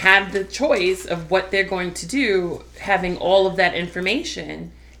 have the choice of what they're going to do, having all of that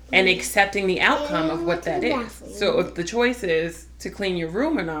information, and accepting the outcome of what that is. So if the choice is to clean your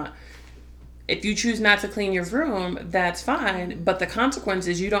room or not, if you choose not to clean your room, that's fine. But the consequence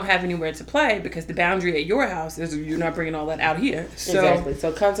is you don't have anywhere to play because the boundary at your house is you're not bringing all that out here. So, exactly.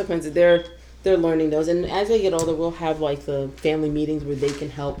 So consequences, they're learning those. And as they get older, we'll have like the family meetings where they can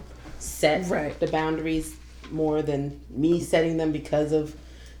help set the boundaries more than me setting them because of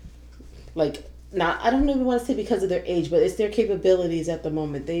like, not, I don't even want to say because of their age, but it's their capabilities at the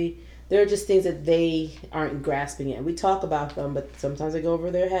moment. There are just things that they aren't grasping yet. We talk about them, but sometimes they go over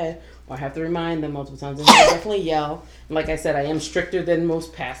their head, or I have to remind them multiple times. And they definitely yell. And like I said, I am stricter than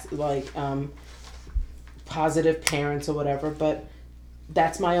most positive parents or whatever, but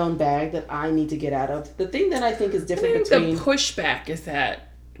that's my own bag that I need to get out of. The thing that I think is different between... The pushback is that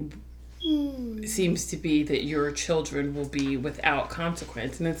seems to be that your children will be without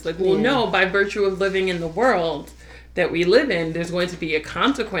consequence. And it's like, well, no, by virtue of living in the world that we live in, there's going to be a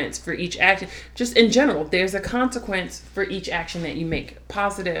consequence for each action. Just in general, there's a consequence for each action that you make,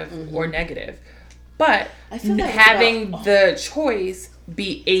 positive or negative. But having the choice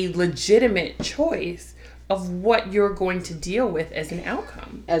be a legitimate choice of what you're going to deal with as an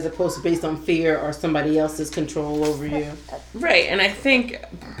outcome. As opposed to based on fear or somebody else's control over you. Right. And I think,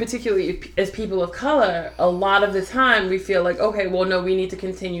 particularly as people of color, a lot of the time we feel like, okay, well, no, we need to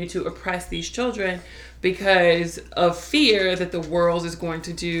continue to oppress these children because of fear that the world is going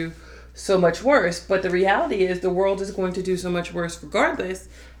to do so much worse. But the reality is the world is going to do so much worse regardless.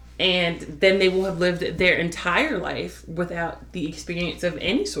 And then they will have lived their entire life without the experience of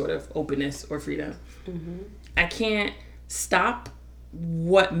any sort of openness or freedom. Mm-hmm. I can't stop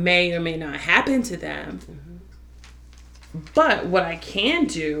what may or may not happen to them. Mm-hmm. But what I can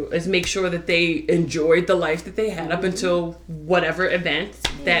do is make sure that they enjoyed the life that they had up until whatever event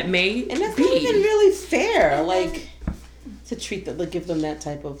that may be. And that's not even really fair, like, to treat them, like, give them that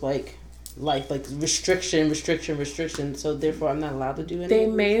type of, like, life, like restriction. So therefore, I'm not allowed to do anything. They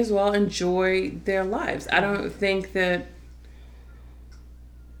may as well enjoy their lives. I don't think that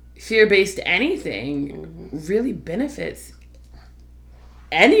fear-based anything really benefits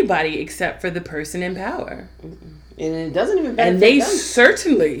anybody except for the person in power. And it doesn't even benefit And they them.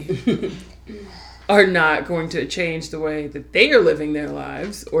 certainly are not going to change the way that they are living their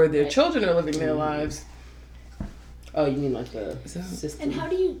lives or their children are living their lives. Oh, you mean like the system? And how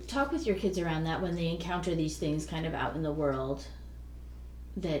do you talk with your kids around that when they encounter these things kind of out in the world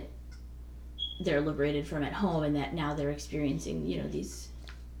that they're liberated from at home and that now they're experiencing, you know, these...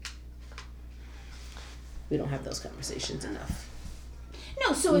 We don't have those conversations enough.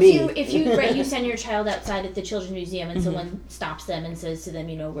 No, so if you right, you send your child outside at the Children's Museum and someone stops them and says to them,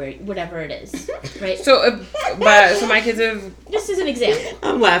 you know, whatever it is, right? So my kids have... Just as an example.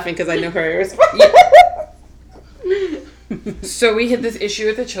 I'm laughing because I know hers. So we had this issue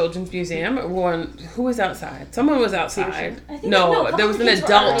at the Children's Museum. Who was outside? Someone was outside. No, there was an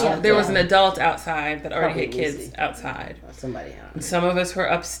adult. There was an adult outside that already had kids outside. Somebody else. And some of us were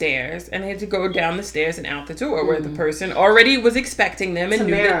upstairs and had to go down the stairs and out the door where the person already was expecting them and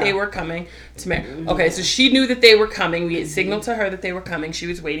knew that they were coming. Okay, so she knew that they were coming. We had signaled to her that they were coming. She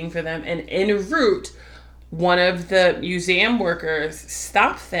was waiting for them. And en route, one of the museum workers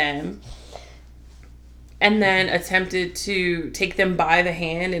stopped them and then attempted to take them by the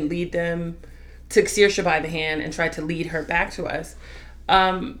hand and lead them, took Saoirse by the hand and tried to lead her back to us.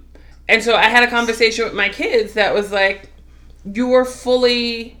 And so I had a conversation with my kids that was like, you are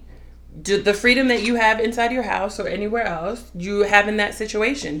fully, the freedom that you have inside your house or anywhere else, you have in that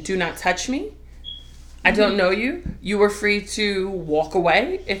situation. Do not touch me. I don't know you. You are free to walk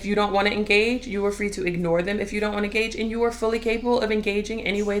away if you don't want to engage. You are free to ignore them if you don't want to engage. And you are fully capable of engaging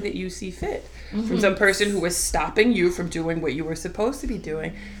any way that you see fit. From some person who is stopping you from doing what you were supposed to be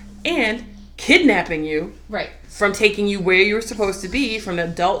doing and kidnapping you from taking you where you were supposed to be from an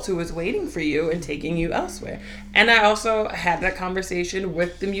adult who was waiting for you and taking you elsewhere. And I also had that conversation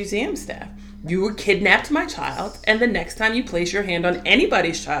with the museum staff. You kidnapped my child, and the next time you place your hand on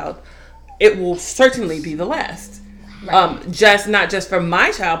anybody's child, it will certainly be the last. Not just for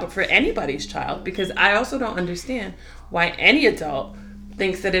my child, but for anybody's child, because I also don't understand why any adult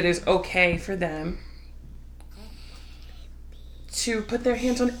thinks that it is okay for them to put their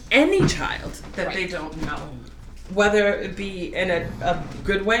hands on any child that they don't know, whether it be in a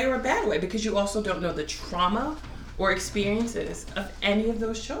good way or a bad way, because you also don't know the trauma or experiences of any of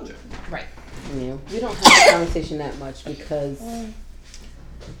those children. Right. Yeah, we don't have the conversation that much because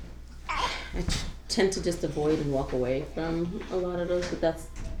I tend to just avoid and walk away from a lot of those, but that's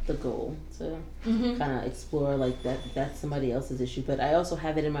the goal, to kind of explore like that's somebody else's issue. But I also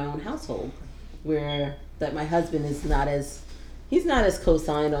have it in my own household where that my husband is he's not as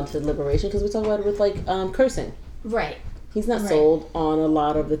co-signed onto liberation, because we talk about it with like cursing. Right. He's not sold on a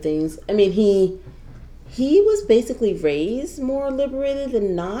lot of the things. I mean, he was basically raised more liberated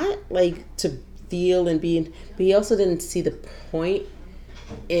than not, like to feel and be, but he also didn't see the point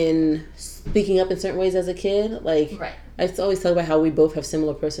in speaking up in certain ways as a kid. Like, I always talk about how we both have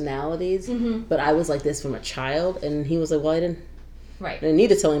similar personalities, but I was like this from a child, and he was like, well, I didn't need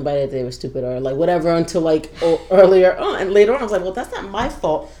to tell anybody that they were stupid or like whatever until like earlier on. And later on I was like, well, that's not my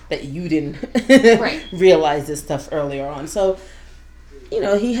fault that you didn't realize this stuff earlier on. So, you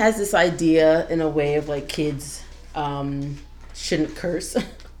know, he has this idea in a way of like kids shouldn't curse,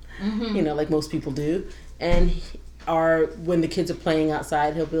 you know, like most people do. And when the kids are playing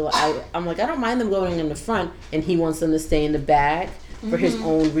outside, he'll be like, I'm like, I don't mind them going in the front, and he wants them to stay in the back for his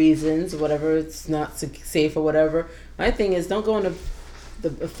own reasons, whatever, it's not safe or whatever. My thing is, don't go in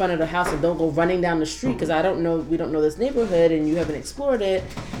the front of the house and don't go running down the street, because we don't know this neighborhood and you haven't explored it.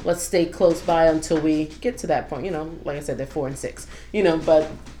 Let's stay close by until we get to that point. You know, like I said, they're 4 and 6, you know,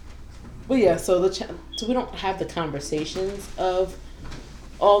 but yeah, so we don't have the conversations of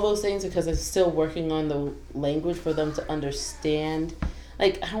all those things because I'm still working on the language for them to understand.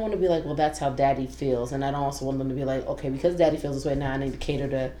 Like, I don't want to be like, well, that's how daddy feels. And I don't also want them to be like, okay, because daddy feels this way, now I need to cater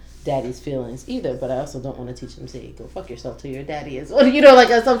to daddy's feelings either. But I also don't want to teach them, say, go fuck yourself till your daddy is. Or, you know, like,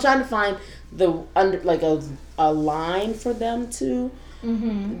 so I'm trying to find a line for them to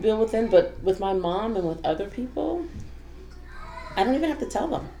build within. But with my mom and with other people, I don't even have to tell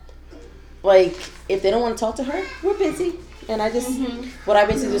them. Like, if they don't want to talk to her, we're busy. And I just, what I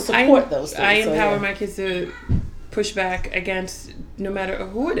basically just support those things. I empower my kids to push back against no matter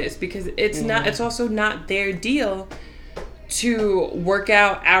who it is, because it's also not their deal to work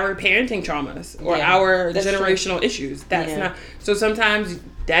out our parenting traumas or our generational issues. That's not. So sometimes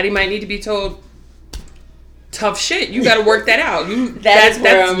daddy might need to be told, tough shit, you got to work that out. That's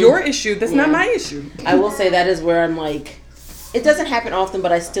your issue. That's not my issue. I will say that is where I'm like, it doesn't happen often,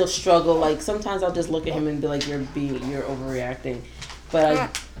 but I still struggle. Like, sometimes I'll just look at him and be like, you're overreacting.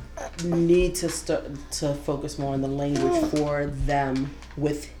 But I need to start to focus more on the language for them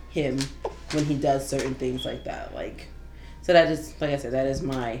with him when he does certain things like that. Like, so that is, like I said, that is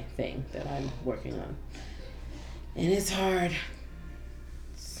my thing that I'm working on. And it's hard.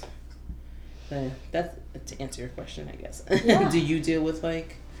 So that's to answer your question, I guess. Yeah. Do you deal with,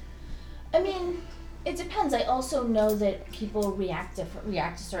 like... I mean, it depends. I also know that people react a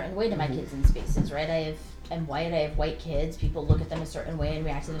certain way to my kids in spaces, right? I'm white, I have white kids. People look at them a certain way and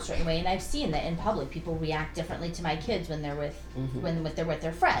react in a certain way, and I've seen that in public. People react differently to my kids when they're with when they're with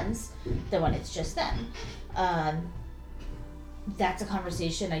their friends than when it's just them. That's a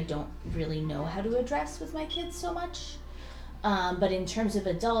conversation I don't really know how to address with my kids so much. But in terms of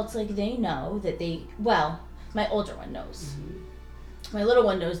adults, like, they know that my older one knows. My little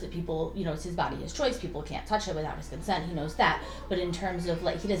one knows that people, you know, it's his body, his choice. People can't touch it without his consent. He knows that. But in terms of,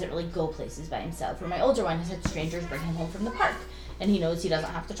 like, he doesn't really go places by himself. Where my older one has had strangers bring him home from the park. And he knows he doesn't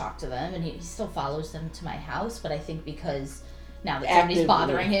have to talk to them. And he still follows them to my house. But I think because now that somebody's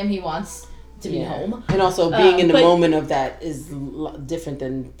bothering him, he wants to be home. And also being in the moment of that is different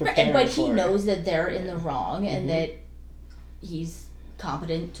than preparing But he knows that they're in the wrong and that he's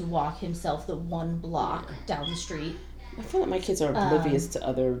competent to walk himself the one block down the street. I feel like my kids are oblivious to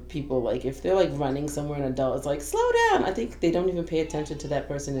other people. Like, if they're, like, running somewhere, an adult is like, slow down. I think they don't even pay attention to that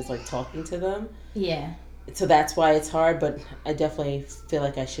person is, like, talking to them. Yeah. So that's why it's hard, but I definitely feel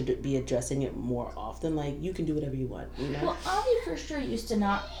like I should be addressing it more often. Like, you can do whatever you want, you know? Well, Avi for sure used to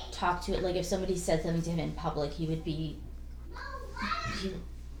not talk to it. Like, if somebody said something to him in public, he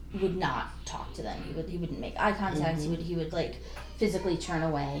would not talk to them. He wouldn't make eye contact. He would like physically turn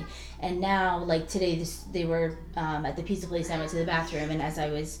away. And now, like today, they were at the pizza place. I went to the bathroom, and as I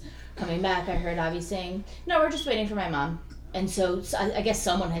was coming back, I heard Avi saying, "No, we're just waiting for my mom." And so I guess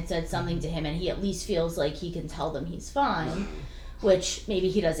someone had said something to him, and he at least feels like he can tell them he's fine, which maybe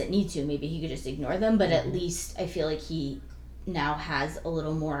he doesn't need to. Maybe he could just ignore them, but at least I feel like he now has a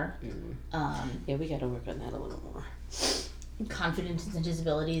little more yeah, we gotta work on that a little more. Confidence in his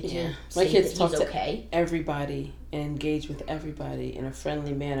ability to my say kids that talk he's to okay. everybody and engage with everybody in a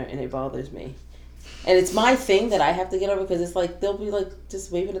friendly manner, and it bothers me. And it's my thing that I have to get over, because it's like they'll be like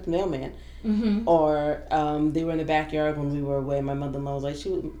just waving at the mailman. Or they were in the backyard when we were away. My mother-in-law was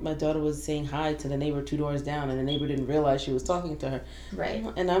like, my daughter was saying hi to the neighbor 2 doors down, and the neighbor didn't realize she was talking to her. Right.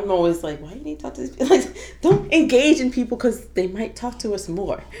 And I'm always like, why do you need to talk to these people? Like, don't engage in people, because they might talk to us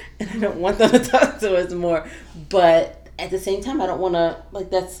more, and I don't want them to talk to us more. But at the same time, I don't want to, like,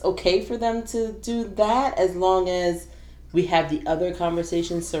 that's okay for them to do that, as long as we have the other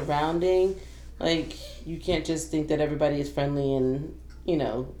conversations surrounding. Like, you can't just think that everybody is friendly and, you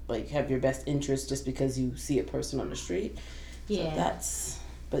know, like, have your best interest just because you see a person on the street. Yeah. So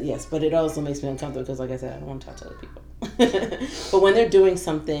but it also makes me uncomfortable, because, like I said, I don't want to talk to other people. But when they're doing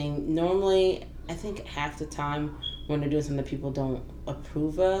something, normally, I think half the time when they're doing something that people don't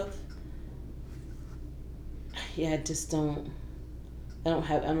approve of, I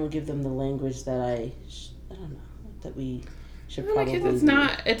don't give them the language that I don't know, that we should probably do.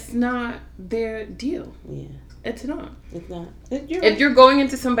 It's not their deal. Yeah. It's not. It's not. If you're going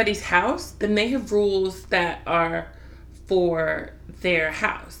into somebody's house, then they have rules that are for their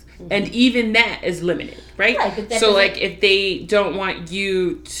house. And even that is limited, right? Right, so, like, if they don't want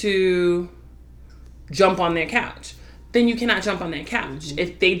you to jump on their couch, then you cannot jump on their couch.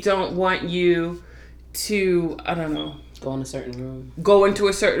 If they don't want you to, I don't know, go into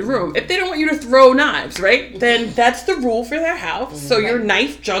a certain room. If they don't want you to throw knives, right? Then that's the rule for their house. So your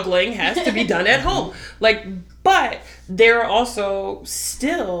knife juggling has to be done at home. Like, but there are also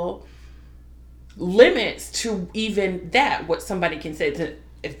still limits to even that, what somebody can say. To,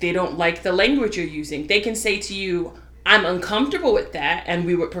 if they don't like the language you're using, they can say to you, I'm uncomfortable with that, and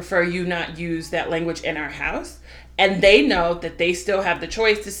we would prefer you not use that language in our house. And they know that they still have the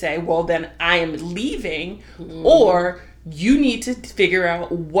choice to say, well, then I am leaving, or you need to figure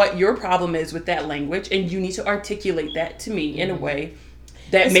out what your problem is with that language, and you need to articulate that to me in a way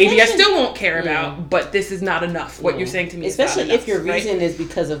that maybe I still won't care about, but this is not enough. What you're saying to me especially is not if your enough, reason is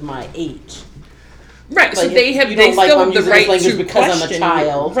because of my age. Right, Like so they you still don't like have I'm the using right this language to because I'm a question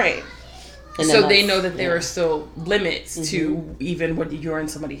child. you. Right. And So then they that's- know that there are still limits to even when you're in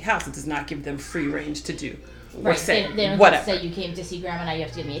somebody's house. It does not give them free range to do or Right. say They don't whatever. say you came to see grandma, now you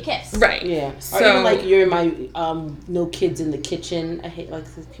have to give me a kiss. Right. Yeah. So Or even like you're in my no kids in the kitchen. I hate like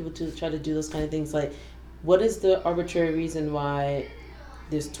people try to do those kind of things. Like, what is the arbitrary reason why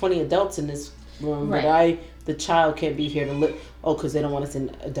there's 20 adults in this room, Right. but the child can't be here to live? Oh, because they don't want us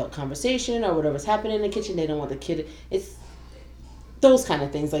in adult conversation or whatever's happening in the kitchen. They don't want the kid. It's those kind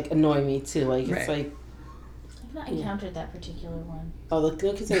of things like annoy me too. Like it's like, I've not encountered that particular one. oh, the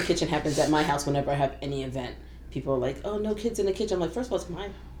no kids in the kitchen happens at my house whenever I have any event. People are like, oh, no kids in the kitchen. I'm like, first of all, it's my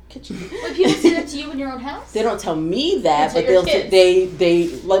kitchen. Wait, people say that to you in your own house? They don't tell me that, That's but what your they'll kids- they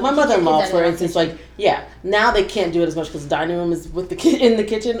like my mother-in-law, kids for out of instance. their Like, yeah, now they can't do it as much because the dining room is with the kid in the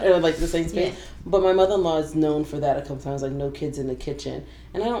kitchen or like the same space. Yeah. But my mother-in-law is known for that a couple times, like no kids in the kitchen,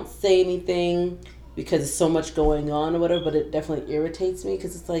 and I don't say anything because there's so much going on or whatever. But it definitely irritates me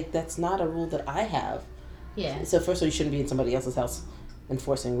because it's like that's not a rule that I have. Yeah. So first of all, you shouldn't be in somebody else's house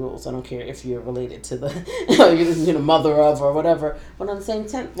enforcing rules. I don't care if you're related to the mother of or whatever. But on the same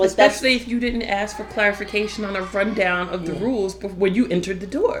time, like especially if you didn't ask for clarification on a rundown of the rules when you entered the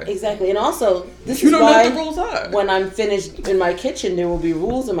door. Exactly, and also this You is don't know why what the rules are. when I'm finished in my kitchen, there will be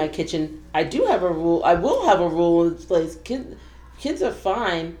rules in my kitchen. I do have a rule. I will have a rule in place. Kids are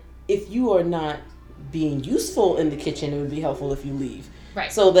fine if you are not being useful in the kitchen. It would be helpful if you leave. Right.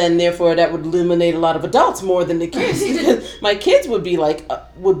 So then, therefore, that would eliminate a lot of adults more than the kids. Because my kids would be like,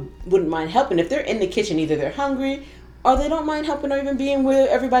 wouldn't mind helping if they're in the kitchen. Either they're hungry, or they don't mind helping, or even being where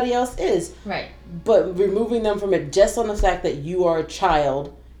everybody else is. Right. But removing them from it just on the fact that you are a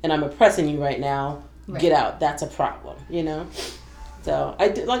child and I'm oppressing you right now, get out. That's a problem, you know. So I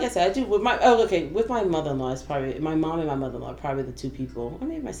do, like I said, I do with with my mother-in-law. It's probably my mom and my mother-in-law are probably the two people, or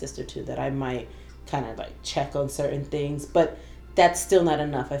maybe my sister too, that I might kind of like check on certain things, but. That's still not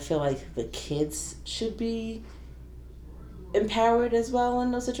enough. I feel like the kids should be empowered as well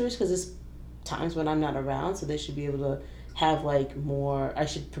in those situations because there's times when I'm not around, so they should be able to have like more. I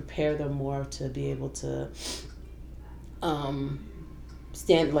should prepare them more to be able to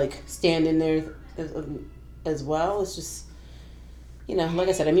stand in there as well. It's just like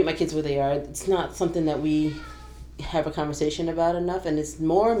I said, I meet my kids where they are. It's not something that we have a conversation about enough, and it's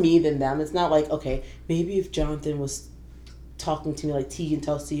more me than them. It's not like, okay, maybe if Jonathan was talking to me like Tegan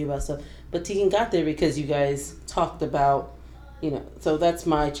talks to you about stuff, but Tegan got there because you guys talked about, so that's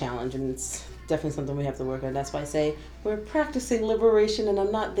my challenge, and it's definitely something we have to work on. That's why I say we're practicing liberation, and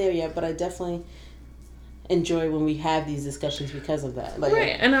I'm not there yet, but I definitely enjoy when we have these discussions because of that. Like,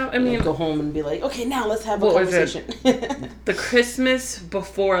 right, and I mean, go home and be like, okay, now let's have a conversation. The Christmas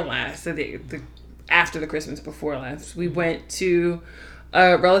before last, so the after the Christmas before last, we went to.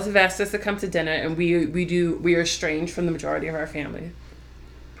 A relative asked us to come to dinner, and we are estranged from the majority of our family.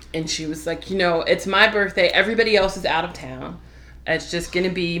 And she was like, it's my birthday. Everybody else is out of town. It's just going to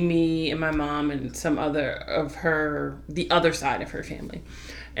be me and my mom and some other of the other side of her family.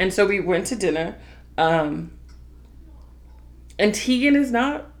 And so we went to dinner. And Tegan is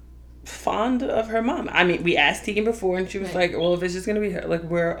not fond of her mom. I mean, we asked Tegan before, and she was like, well, if it's just going to be her, like,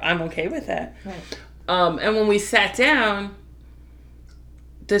 I'm okay with that. Right. And when we sat down,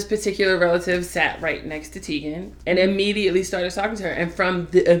 this particular relative sat right next to Tegan and immediately started talking to her. And from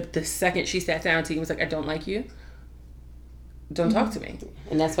the second she sat down, Tegan was like, I don't like you. Don't talk to me.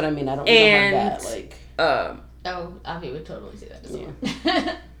 And that's what I mean. I don't have that. Like, Avi would totally say that as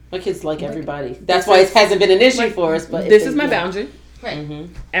well. My kids like everybody. That's why it hasn't been an issue for us. But this is my boundary. Right.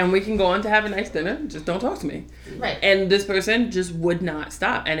 Mm-hmm. And we can go on to have a nice dinner. Just don't talk to me. Right. And this person just would not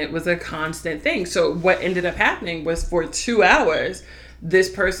stop. And it was a constant thing. So what ended up happening was for 2 hours, this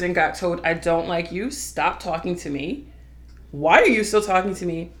person got told, I don't like you. Stop talking to me. Why are you still talking to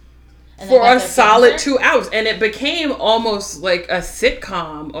me? For a solid 2 hours. And it became almost like a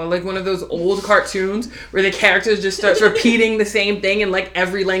sitcom or like one of those old cartoons where the characters just starts repeating the same thing in like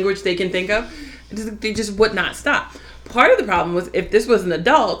every language they can think of. They just would not stop. Part of the problem was if this was an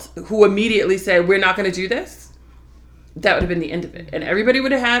adult who immediately said, we're not going to do this, that would have been the end of it. And everybody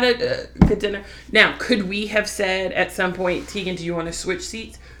would have had a good dinner. Now, could we have said at some point, Tegan, do you want to switch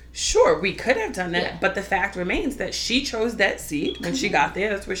seats? Sure, we could have done that, Yeah. but the fact remains that she chose that seat when she got there.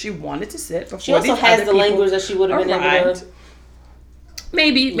 That's where she wanted to sit before She also these has other the people language that she would have been able arrived. to.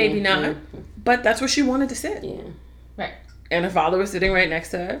 Maybe Yeah, not. yeah. But that's where she wanted to sit. Yeah. Right. And her father was sitting right next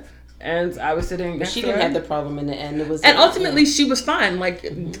to her, and I was sitting But next she to didn't her. have the problem in the end. It was And ultimately, she was fine.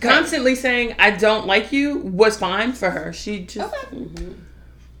 Like, constantly saying, I don't like you was fine for her. She just... Okay.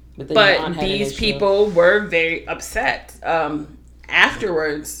 But, then But Ron had an these issue. people were very upset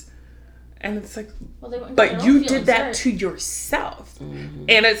afterwards. And it's like, Well, they wouldn't get but their you own did feelings that hurt. to yourself. And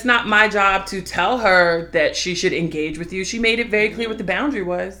it's not my job to tell her that she should engage with you. She made it very clear what the boundary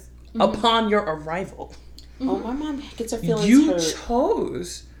was upon your arrival. Oh, my mom gets her feelings You hurt.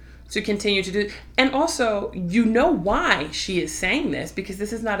 chose to continue to do, and also you know why she is saying this, because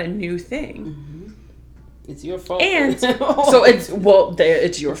this is not a new thing. It's your fault. And so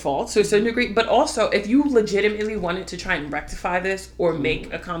it's your fault. So to a degree, but also if you legitimately wanted to try and rectify this or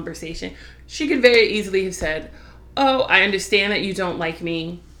make a conversation, she could very easily have said, "Oh, I understand that you don't like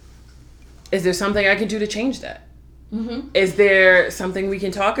me. Is there something I can do to change that? Is there something we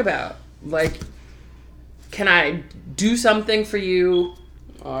can talk about? Like, can I do something for you?"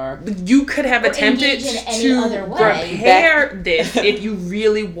 Or You could have attempted engage in any to other way. repair this if you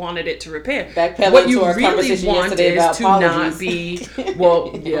really wanted it to repair. Backpedaling What you to our really conversation want yesterday is about to not apologies. be,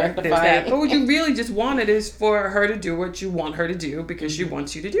 well, yeah, there's Rectify that. it. But what you really just wanted is for her to do what you want her to do because she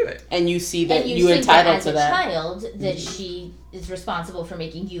wants you to do it. and you see that And you you're think that entitled as to a that. child that she is responsible for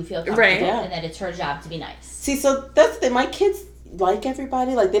making you feel comfortable Right. Yeah. and that it's her job to be nice. See, so that's the thing. My kids like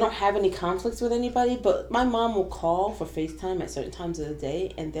everybody. Like, they don't have any conflicts with anybody. But my mom will call for FaceTime at certain times of the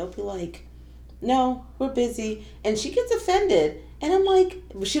day, and they'll be like, "No, we're busy," and she gets offended. And I'm like,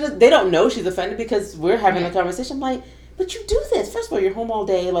 they don't know she's offended because we're having a conversation. I'm like, but you do this. First of all, you're home all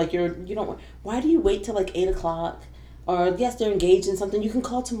day. Like, you don't. Why do you wait till like 8:00? Or yes, they're engaged in something. You can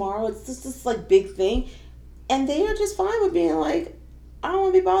call tomorrow. It's just this like big thing, and they are just fine with being like, "I don't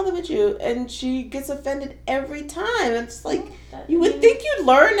want to be bothered with you," and she gets offended every time. It's like, you would think you'd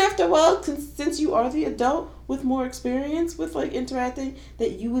learn after a while, since you are the adult with more experience with like interacting,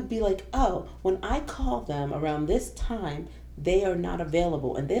 that you would be like, "Oh, when I call them around this time, they are not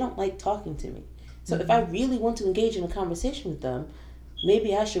available and they don't like talking to me. So if I really want to engage in a conversation with them,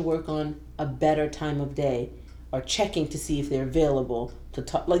 maybe I should work on a better time of day, or checking to see if they're available to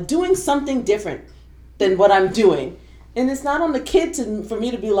talk, like doing something different than what I'm doing." And it's not on the kid for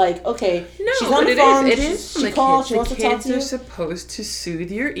me to be like, okay, No, she's on but the phone, it is. she called, she wants to talk kids to you. are supposed to soothe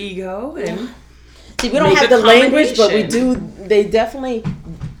your ego and See, we don't make have the language, but we accommodation. do. They definitely,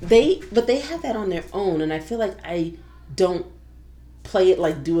 but they have that on their own, and I feel like I don't play it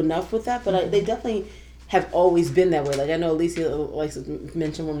like do enough with that. But they definitely have always been that way. Like, I know Alicia likes to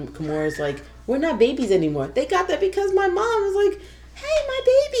mention when Kimura's like, "We're not babies anymore." They got that because my mom was like, "Hey, my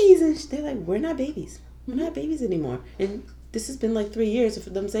babies," and they're like, "We're not babies. We're not babies anymore." And this has been like 3 years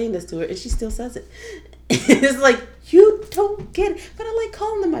of them saying this to her, and she still says it. It's like, you don't get it. But I like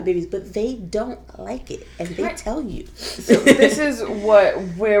calling them my babies, but they don't like it, and they tell you. So this is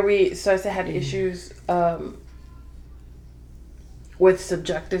where we started to have issues with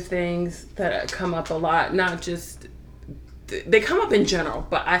subjective things that come up a lot. Not just, they come up in general,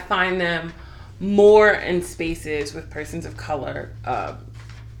 but I find them more in spaces with persons of color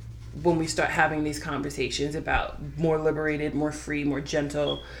when we start having these conversations about more liberated, more free, more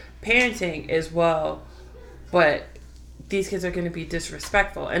gentle parenting as well. But these kids are going to be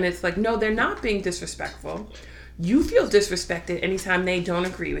disrespectful. And it's like, no, they're not being disrespectful. You feel disrespected anytime they don't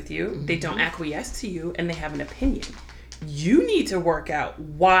agree with you, they don't acquiesce to you, and they have an opinion. You need to work out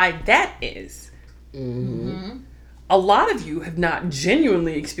why that is. A lot of you have not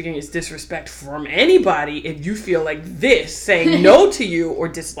genuinely experienced disrespect from anybody if you feel like this, saying no to you or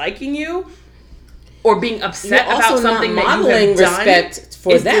disliking you or being upset You're about also something not that you modeling have done respect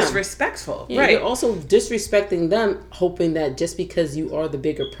for is them. disrespectful. Yeah, right. You're also disrespecting them, hoping that just because you are the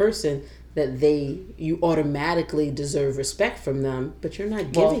bigger person, that you automatically deserve respect from them, but you're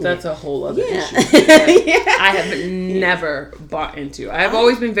not giving Well, that's it. a whole other Yeah. issue that I have never bought into. I have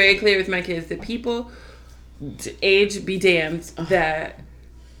always been very clear with my kids that people, age be damned, that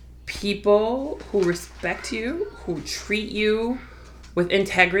people who respect you, who treat you with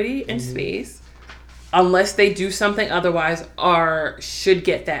integrity and space, unless they do something otherwise, should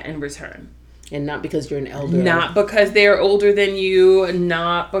get that in return. And not because you're an elder. Not because they're older than you,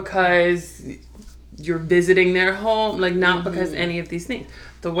 not because you're visiting their home, like not because any of these things.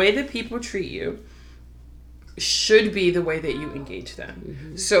 The way that people treat you should be the way that you engage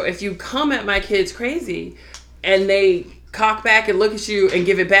them. So if you come at my kids crazy and they cock back and look at you and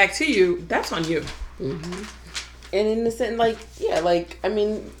give it back to you, that's on you. And in the sense, like, yeah, like, I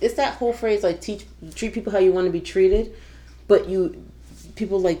mean, it's that whole phrase, like, treat people how you want to be treated, but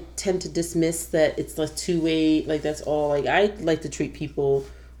people, like, tend to dismiss that it's, like, two-way, like, that's all. Like, I like to treat people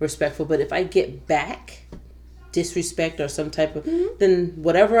respectful, but if I get back disrespect or some type of, then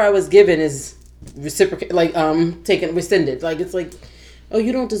whatever I was given is reciprocated, like, rescinded. Like, it's like, oh,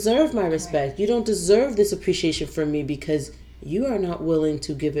 you don't deserve my respect. You don't deserve this appreciation from me because you are not willing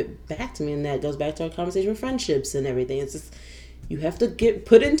to give it back to me. And that goes back to our conversation with friendships and everything. It's just, you have to get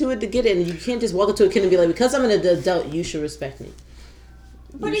put into it to get it. And you can't just walk up to a kid and be like, because I'm an adult, you should respect me.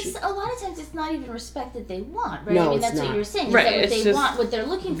 But it's a lot of times it's not even respect that they want, right? No, I mean, it's that's not. what you were saying. Is Right, that what it's they just want, what they're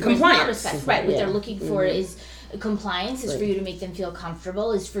looking for compliance. is not respect. Right, what Yeah. they're looking for is compliance, is for you to make them feel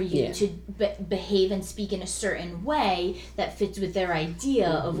comfortable, is for you to behave and speak in a certain way that fits with their idea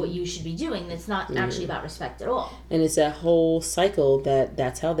of what you should be doing. That's not actually about respect at all. And it's that whole cycle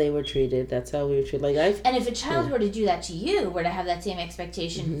that's how they were treated. That's how we were treated. Like, And if a child were to do that to you, were to have that same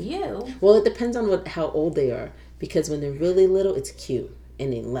expectation of you, well, it depends on how old they are. Because when they're really little, it's cute.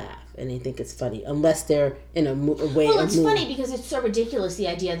 And they laugh. And they think it's funny. Unless they're in a way well, of it's mood. funny because it's so ridiculous, the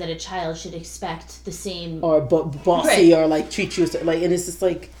idea that a child should expect the same, Or bossy, or like treat you like, and it's just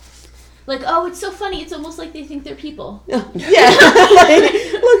like, oh, it's so funny. It's almost like they think they're people. yeah,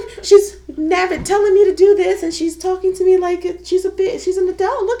 like, look, she's never telling me to do this, and she's talking to me like she's an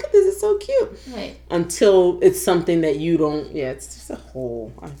adult. Look at this, it's so cute. Right. Until it's something that you don't. Yeah, it's just a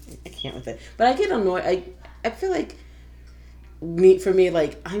whole. I can't with it. But I get annoyed. I feel like for me,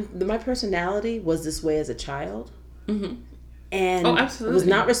 like my personality was this way as a child. And absolutely. was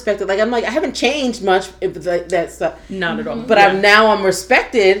not respected. Like, I'm like, I haven't changed much if that stuff. Not at all. But I'm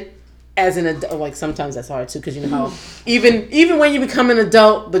respected as an adult. Like, sometimes that's hard too, because you know how even when you become an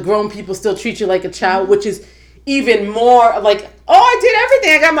adult, the grown people still treat you like a child, which is even more like, oh, I did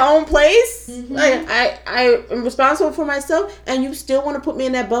everything. I got my own place. Like, I am responsible for myself, and you still want to put me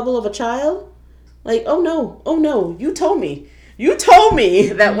in that bubble of a child? Like, oh no, you told me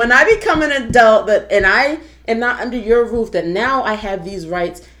that when I become an adult, and I am not under your roof, that now I have these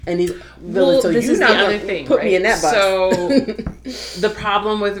rights and these. Well, so this you're is not the other gonna thing. Put right? me in that box. So the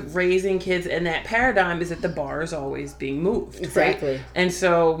problem with raising kids in that paradigm is that the bar is always being moved. Exactly. Right? And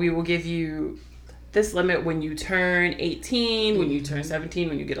so we will give you this limit when you turn 18, when you turn 17,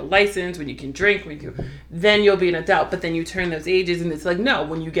 when you get a license, when you can drink, then you'll be an adult. But then you turn those ages, and it's like, no,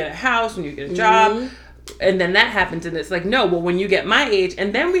 when you get a house, when you get a job. And then that happens, and it's like, no, well, when you get my age,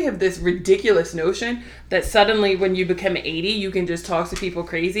 and then we have this ridiculous notion that suddenly when you become 80, you can just talk to people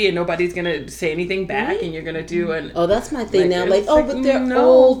crazy and nobody's going to say anything back, and you're going to do an... Oh, that's my thing now. Like, like, but they're no.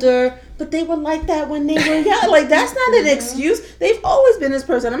 older, but they were like that when they were young. Like, that's not an excuse. They've always been this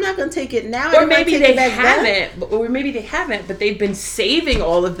person. I'm not going to take it now. Or maybe they haven't, but they've been saving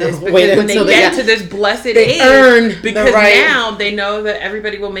all of this because Wait when they until get to this blessed age, earned because the right. now they know that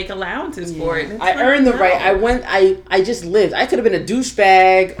everybody will make allowances for it. I earned the right. I just lived. I could have been a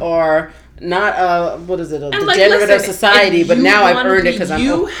douchebag or not a degenerate of society, but now I've earned it because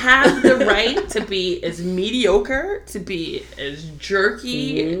you have the right to be as mediocre, to be as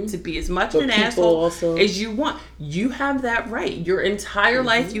jerky, to be as much an asshole as you want. You have that right. Your entire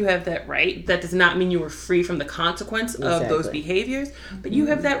life you have that right. That does not mean you were free from the consequence of those behaviors, but you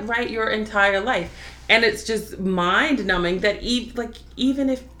have that right your entire life. And it's just mind-numbing that even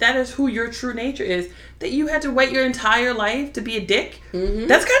if that is who your true nature is, that you had to wait your entire life to be a dick.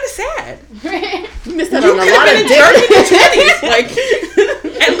 That's kind of sad. You missed out You on a could lot have of been in dick. church in the 20s.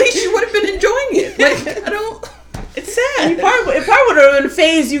 Like, at least you would have been enjoying it. Like, I don't... It's sad. It probably would have been a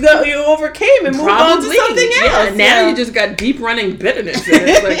phase you overcame and moved on to something else. Yeah, now you just got deep running bitterness. And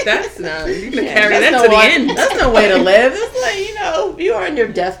it's like, that's not... You can carry that to the end. That's no way to live. It's like, if you are on your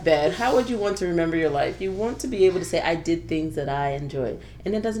deathbed, how would you want to remember your life? You want to be able to say, I did things that I enjoyed.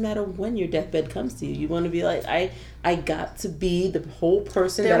 And it doesn't matter when your deathbed comes to you. You want to be like, I got to be the whole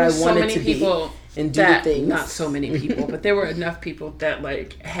person that I wanted to be. And do the things. Not so many people, but there were enough people that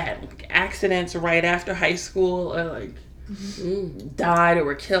had accidents right after high school, or died or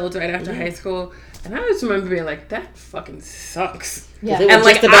were killed right after high school. And I just remember being like, that fucking sucks. Yeah. And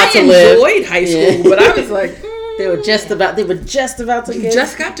like, I enjoyed high school, but I was like, they were just about to you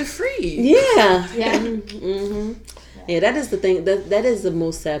just got to free. Yeah. Yeah. Yeah, that is the thing. That is the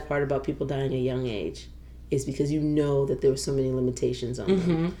most sad part about people dying at a young age, is because you know that there were so many limitations on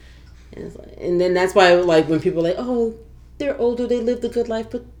them. And then that's why, like, when people are like, oh, they're older, they lived a good life,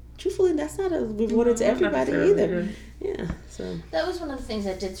 but truthfully, that's not a reward to everybody either. Yeah, so that was one of the things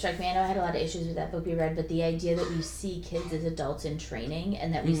that did strike me. I know I had a lot of issues with that book we read, but the idea that we see kids as adults in training,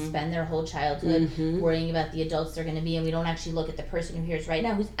 and that we spend their whole childhood worrying about the adults they're going to be, and we don't actually look at the person who here is right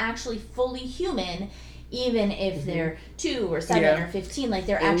now, who's actually fully human even if they're 2 or 7 Yeah. or 15. Like,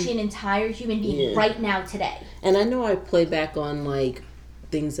 they're actually an entire human being right now today. And I know I play back on like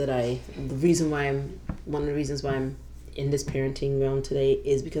things that one of the reasons why I'm in this parenting realm today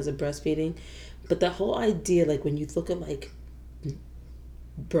is because of breastfeeding. But the whole idea, like when you look at like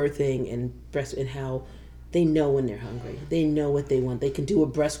birthing and breast and how they know when they're hungry, they know what they want, they can do a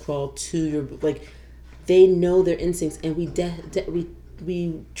breast crawl to your, like they know their instincts, and we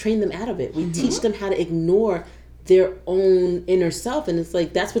train them out of it. We teach them how to ignore their own inner self. And it's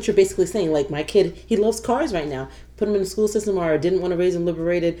like, that's what you're basically saying. Like, my kid, he loves cars right now. Put him in the school system, or didn't want to raise him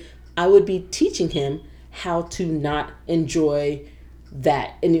liberated. I would be teaching him how to not enjoy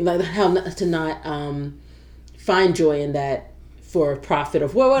that, and like how to not find joy in that for profit or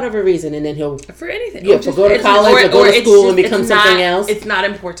for whatever reason. And then he'll, For anything. yeah, go to college or go to school and become something else. It's not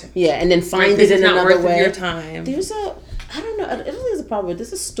important. Yeah, and then find Right, it in not another worth way. Your time. There's I don't know, I don't think there's a problem.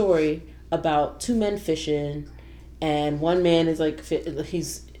 There's a story about 2 men fishing, and one man is like,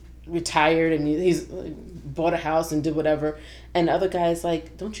 he's retired and he's bought a house and did whatever, and the other guy is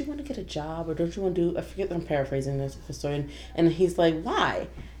like, don't you want to get a job, or don't you want to do, I forget, I'm paraphrasing this story, and he's like, why?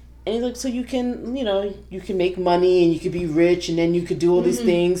 And he's like, so you can, you can make money and you could be rich, and then you could do all these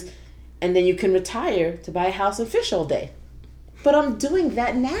things, and then you can retire to buy a house and fish all day. But I'm doing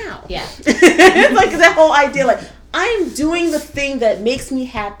that now. Yeah. It's like that whole idea, like, I'm doing the thing that makes me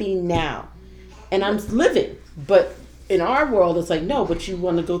happy now, and I'm living. But in our world, it's like, no, but you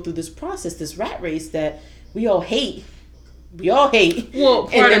want to go through this process, this rat race that we all hate. Well,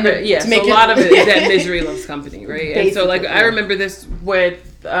 part of it, yes. So a lot of it is that misery loves company, right? And so, like, I remember this with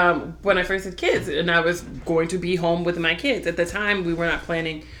when I first had kids, and I was going to be home with my kids. At the time, we were not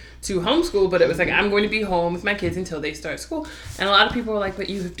planning to homeschool, but it was like, I'm going to be home with my kids until they start school. And a lot of people were like, but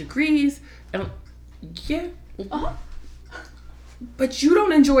you have degrees. And I'm, yeah. Uh-huh. But you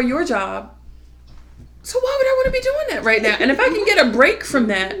don't enjoy your job. So why would I want to be doing that right now? And if I can get a break from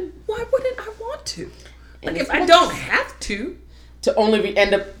that, why wouldn't I want to? Like, if I don't have to only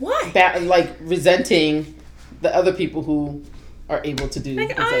end up why? Resenting the other people who are able to do Like,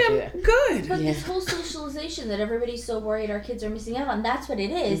 exactly I am that. good. But this whole socialization that everybody's so worried our kids are missing out on, that's what it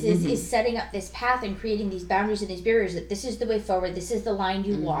is setting up this path and creating these boundaries and these barriers, that this is the way forward, this is the line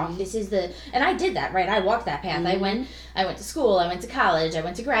you walk, this is the, and I did that, right? I walked that path. I went to school, I went to college, I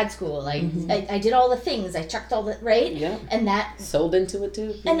went to grad school, I did all the things, I checked all the, right? Yeah. And that, Sold into it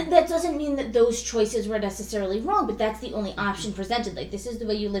too. and that doesn't mean that those choices were necessarily wrong, but that's the only option presented. Like, this is the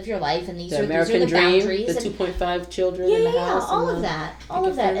way you live your life, and these are the boundaries. The and 2.5 children in the house. all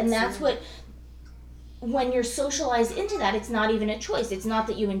of that. And that's what, when you're socialized into that, it's not even a choice. It's not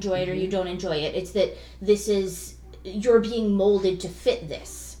that you enjoy it or you don't enjoy it. It's that you're being molded to fit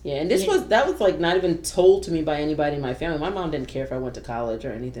this. Yeah, and that was like not even told to me by anybody in my family. My mom didn't care if I went to college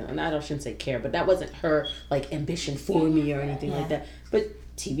or anything. And I shouldn't say care, but that wasn't her like ambition for me or anything like that. But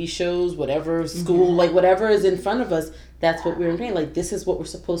TV shows, whatever, school, like whatever is in front of us, that's what we're doing. Like, this is what we're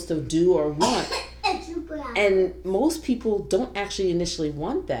supposed to do or want. And most people don't actually initially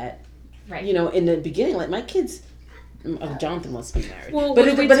want that. Right. In the beginning, like my kids, Jonathan wants to be married. Well, but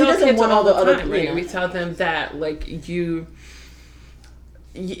he doesn't want all the other time, right? We tell them that, like, you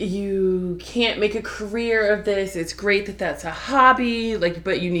can't make a career of this. It's great that that's a hobby, like,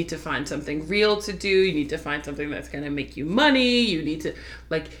 but you need to find something real to do. You need to find something that's going to make you money. You need to,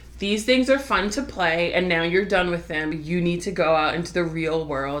 like, these things are fun to play, and now you're done with them. You need to go out into the real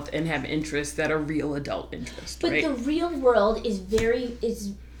world and have interests that are real adult interests. But right? the real world is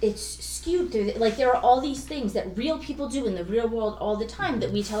it's skewed through, like, there are all these things that real people do in the real world all the time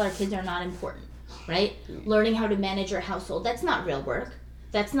that we tell our kids are not important, right? Learning how to manage your household, that's not real work.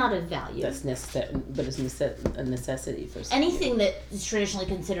 That's not a value. That's necessary, but it's a necessity for anything that is traditionally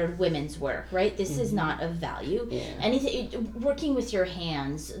considered women's work, right? This is not of value. Yeah. Anything, working with your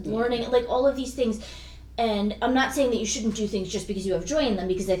hands, learning, like, all of these things. And I'm not saying that you shouldn't do things just because you have joy in them,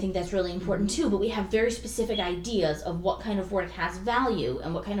 because I think that's really important too, but we have very specific ideas of what kind of work has value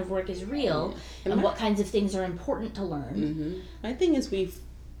and what kind of work is real and what kinds of things are important to learn. My thing is we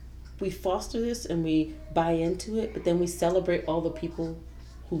foster this and we buy into it, but then we celebrate all the people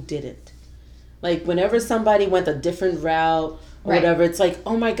who didn't. Like, whenever somebody went a different route or whatever, it's like,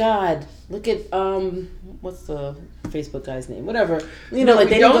 oh my God, look at what's the Facebook guy's name? Whatever. They don't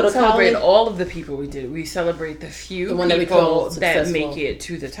go to celebrate college. all of the people we did. We celebrate the few The one that we people call that successful. make it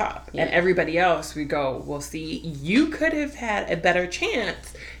to the top. And everybody else, we go, well, see, you could have had a better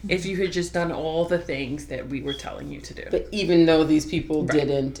chance if you had just done all the things that we were telling you to do. But even though these people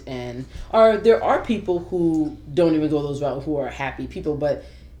didn't, and there are people who don't even go those routes, who are happy people, but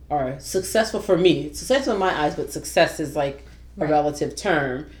are successful for me. Successful in my eyes, but success is like a relative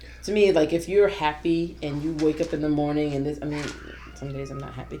term. To me, like, if you're happy and you wake up in the morning and some days I'm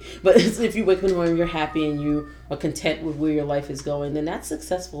not happy, but if you wake up in the morning, you're happy and you are content with where your life is going, then that's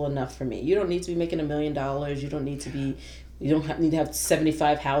successful enough for me. You don't need to be making $1 million. You don't need to have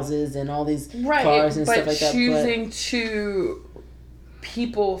 75 houses and all these cars and stuff like that. Choosing to,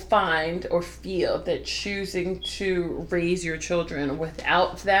 people find or feel that choosing to raise your children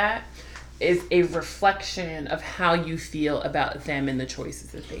without that is a reflection of how you feel about them and the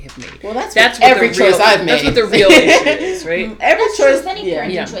choices that they have made. Well, that's every choice I've made. That's what the real issue is, right? Every choice, any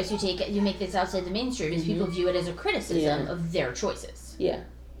parenting choice you take, you make this outside the mainstream, is people view it as a criticism of their choices. Yeah,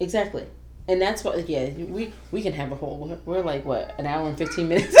 exactly. And that's what, we can have a whole, we're like, what, an hour and 15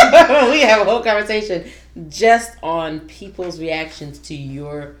 minutes? We have a whole conversation just on people's reactions to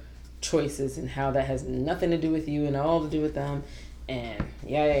your choices and how that has nothing to do with you and all to do with them. And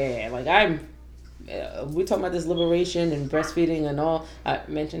like we're talking about this liberation and breastfeeding and all, I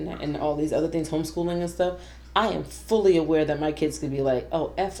mentioned that, and all these other things, homeschooling and stuff. I am fully aware that my kids could be like,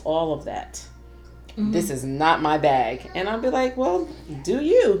 oh, F all of that. This is not my bag. And I'll be like, well, do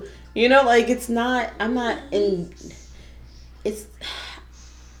you? You know, like, it's not, I'm not in, it's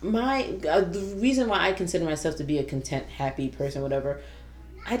the reason why I consider myself to be a content, happy person, whatever,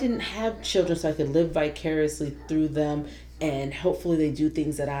 I didn't have children so I could live vicariously through them, and hopefully they do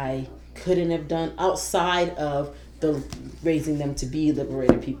things that I couldn't have done outside of the raising them to be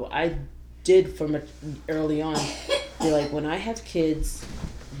liberated people. I did from early on be like, when I have kids,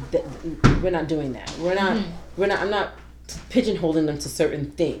 we're not doing that. I'm not pigeonholing them to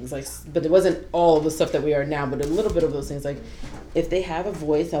certain things, like, but it wasn't all of the stuff that we are now, but a little bit of those things. Like, if they have a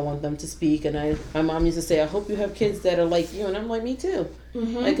voice, I want them to speak. And my mom used to say, I hope you have kids that are like you. And I'm like, me too.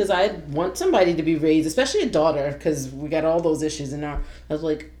 Like, because I want somebody to be raised, especially a daughter, because we got all those issues in our, I was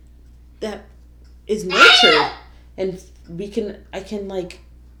like, that is nurtured, and I can like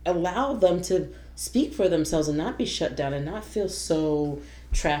allow them to speak for themselves and not be shut down and not feel so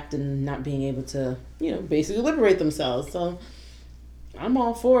trapped and not being able to, basically liberate themselves. So I'm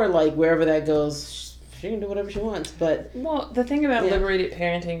all for, like, wherever that goes, she can do whatever she wants. But well, the thing about liberated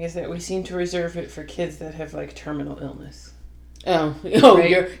parenting is that we seem to reserve it for kids that have, like, terminal illness. Right?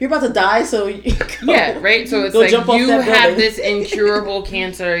 You're about to die, so yeah, right. So it's like, you have this incurable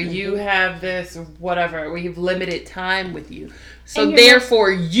cancer, you have this whatever. We have limited time with you, so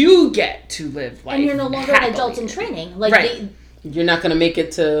therefore you get to live life. And you're no longer an adult in training, like right. You're not going to make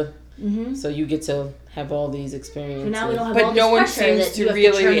it to, so you get to have all these experiences. But now we don't have but all no one this pressure seems that to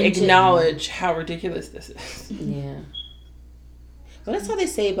really acknowledge how ridiculous this is. Yeah. Well, that's how they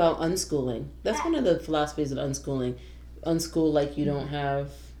say about unschooling. That's one of the philosophies of unschooling. Unschool, like, you don't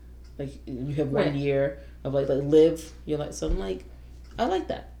have, like, you have 1 year of like live. You're like, so I'm like, I like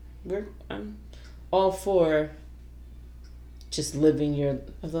that. I'm all for just living your,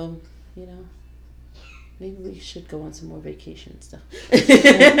 although, maybe we should go on some more vacation stuff.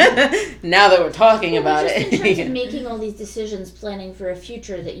 Now that we're talking about it. In terms of making all these decisions, planning for a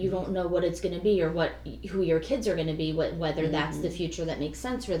future that you don't know what it's going to be or who your kids are going to be, whether that's the future that makes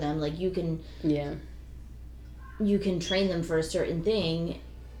sense for them. Like, you can train them for a certain thing,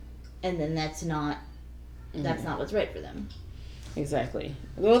 and then that's not what's right for them. Exactly.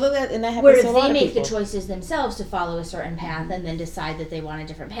 Well, that happens. Whereas to a lot they of make people. the choices themselves to follow a certain path and then decide that they want a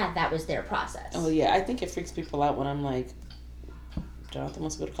different path. That was their process. Oh yeah, I think it freaks people out when I'm like, Jonathan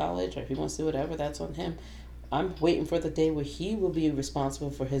wants to go to college, or if he wants to do whatever, that's on him. I'm waiting for the day where he will be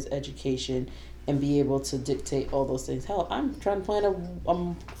responsible for his education and be able to dictate all those things. Hell, I'm trying to plan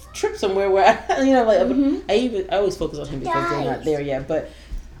a trip somewhere where I always focus on him because they're not there yet, but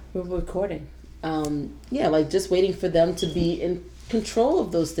we're recording. Like, just waiting for them to be in control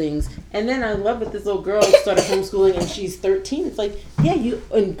of those things. And then I love that this little girl started homeschooling and she's 13. It's like,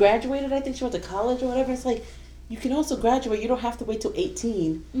 and graduated. I think she went to college or whatever. It's like, you can also graduate. You don't have to wait till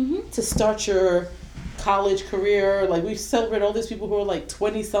 18 to start your college career. Like, we celebrate all these people who are like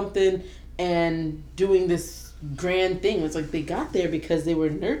 20 something and doing this grand thing. It's like, they got there because they were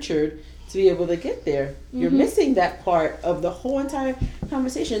nurtured to be able to get there. You're missing that part of the whole entire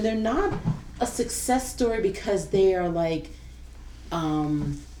conversation. They're not a success story because they are like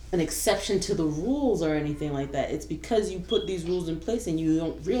an exception to the rules or anything like that. It's because you put these rules in place and you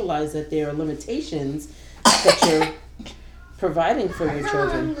don't realize that there are limitations that you're providing for your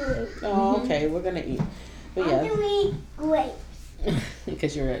children. Oh, okay, we're gonna eat. But yeah, I'm gonna eat grapes.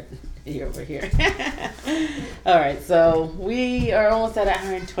 because you're over here. All right, so we are almost at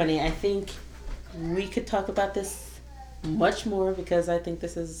 120. I think we could talk about this much more because I think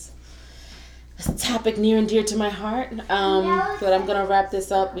this is topic near and dear to my heart. But I'm gonna wrap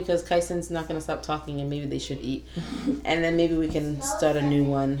this up because Kyson's not gonna stop talking, and maybe they should eat, and then maybe we can start a new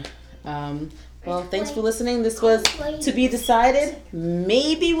one. Well, thanks for listening. This was To Be Decided.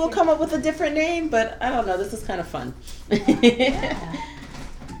 Maybe we'll come up with a different name, but I don't know. This is kind of fun.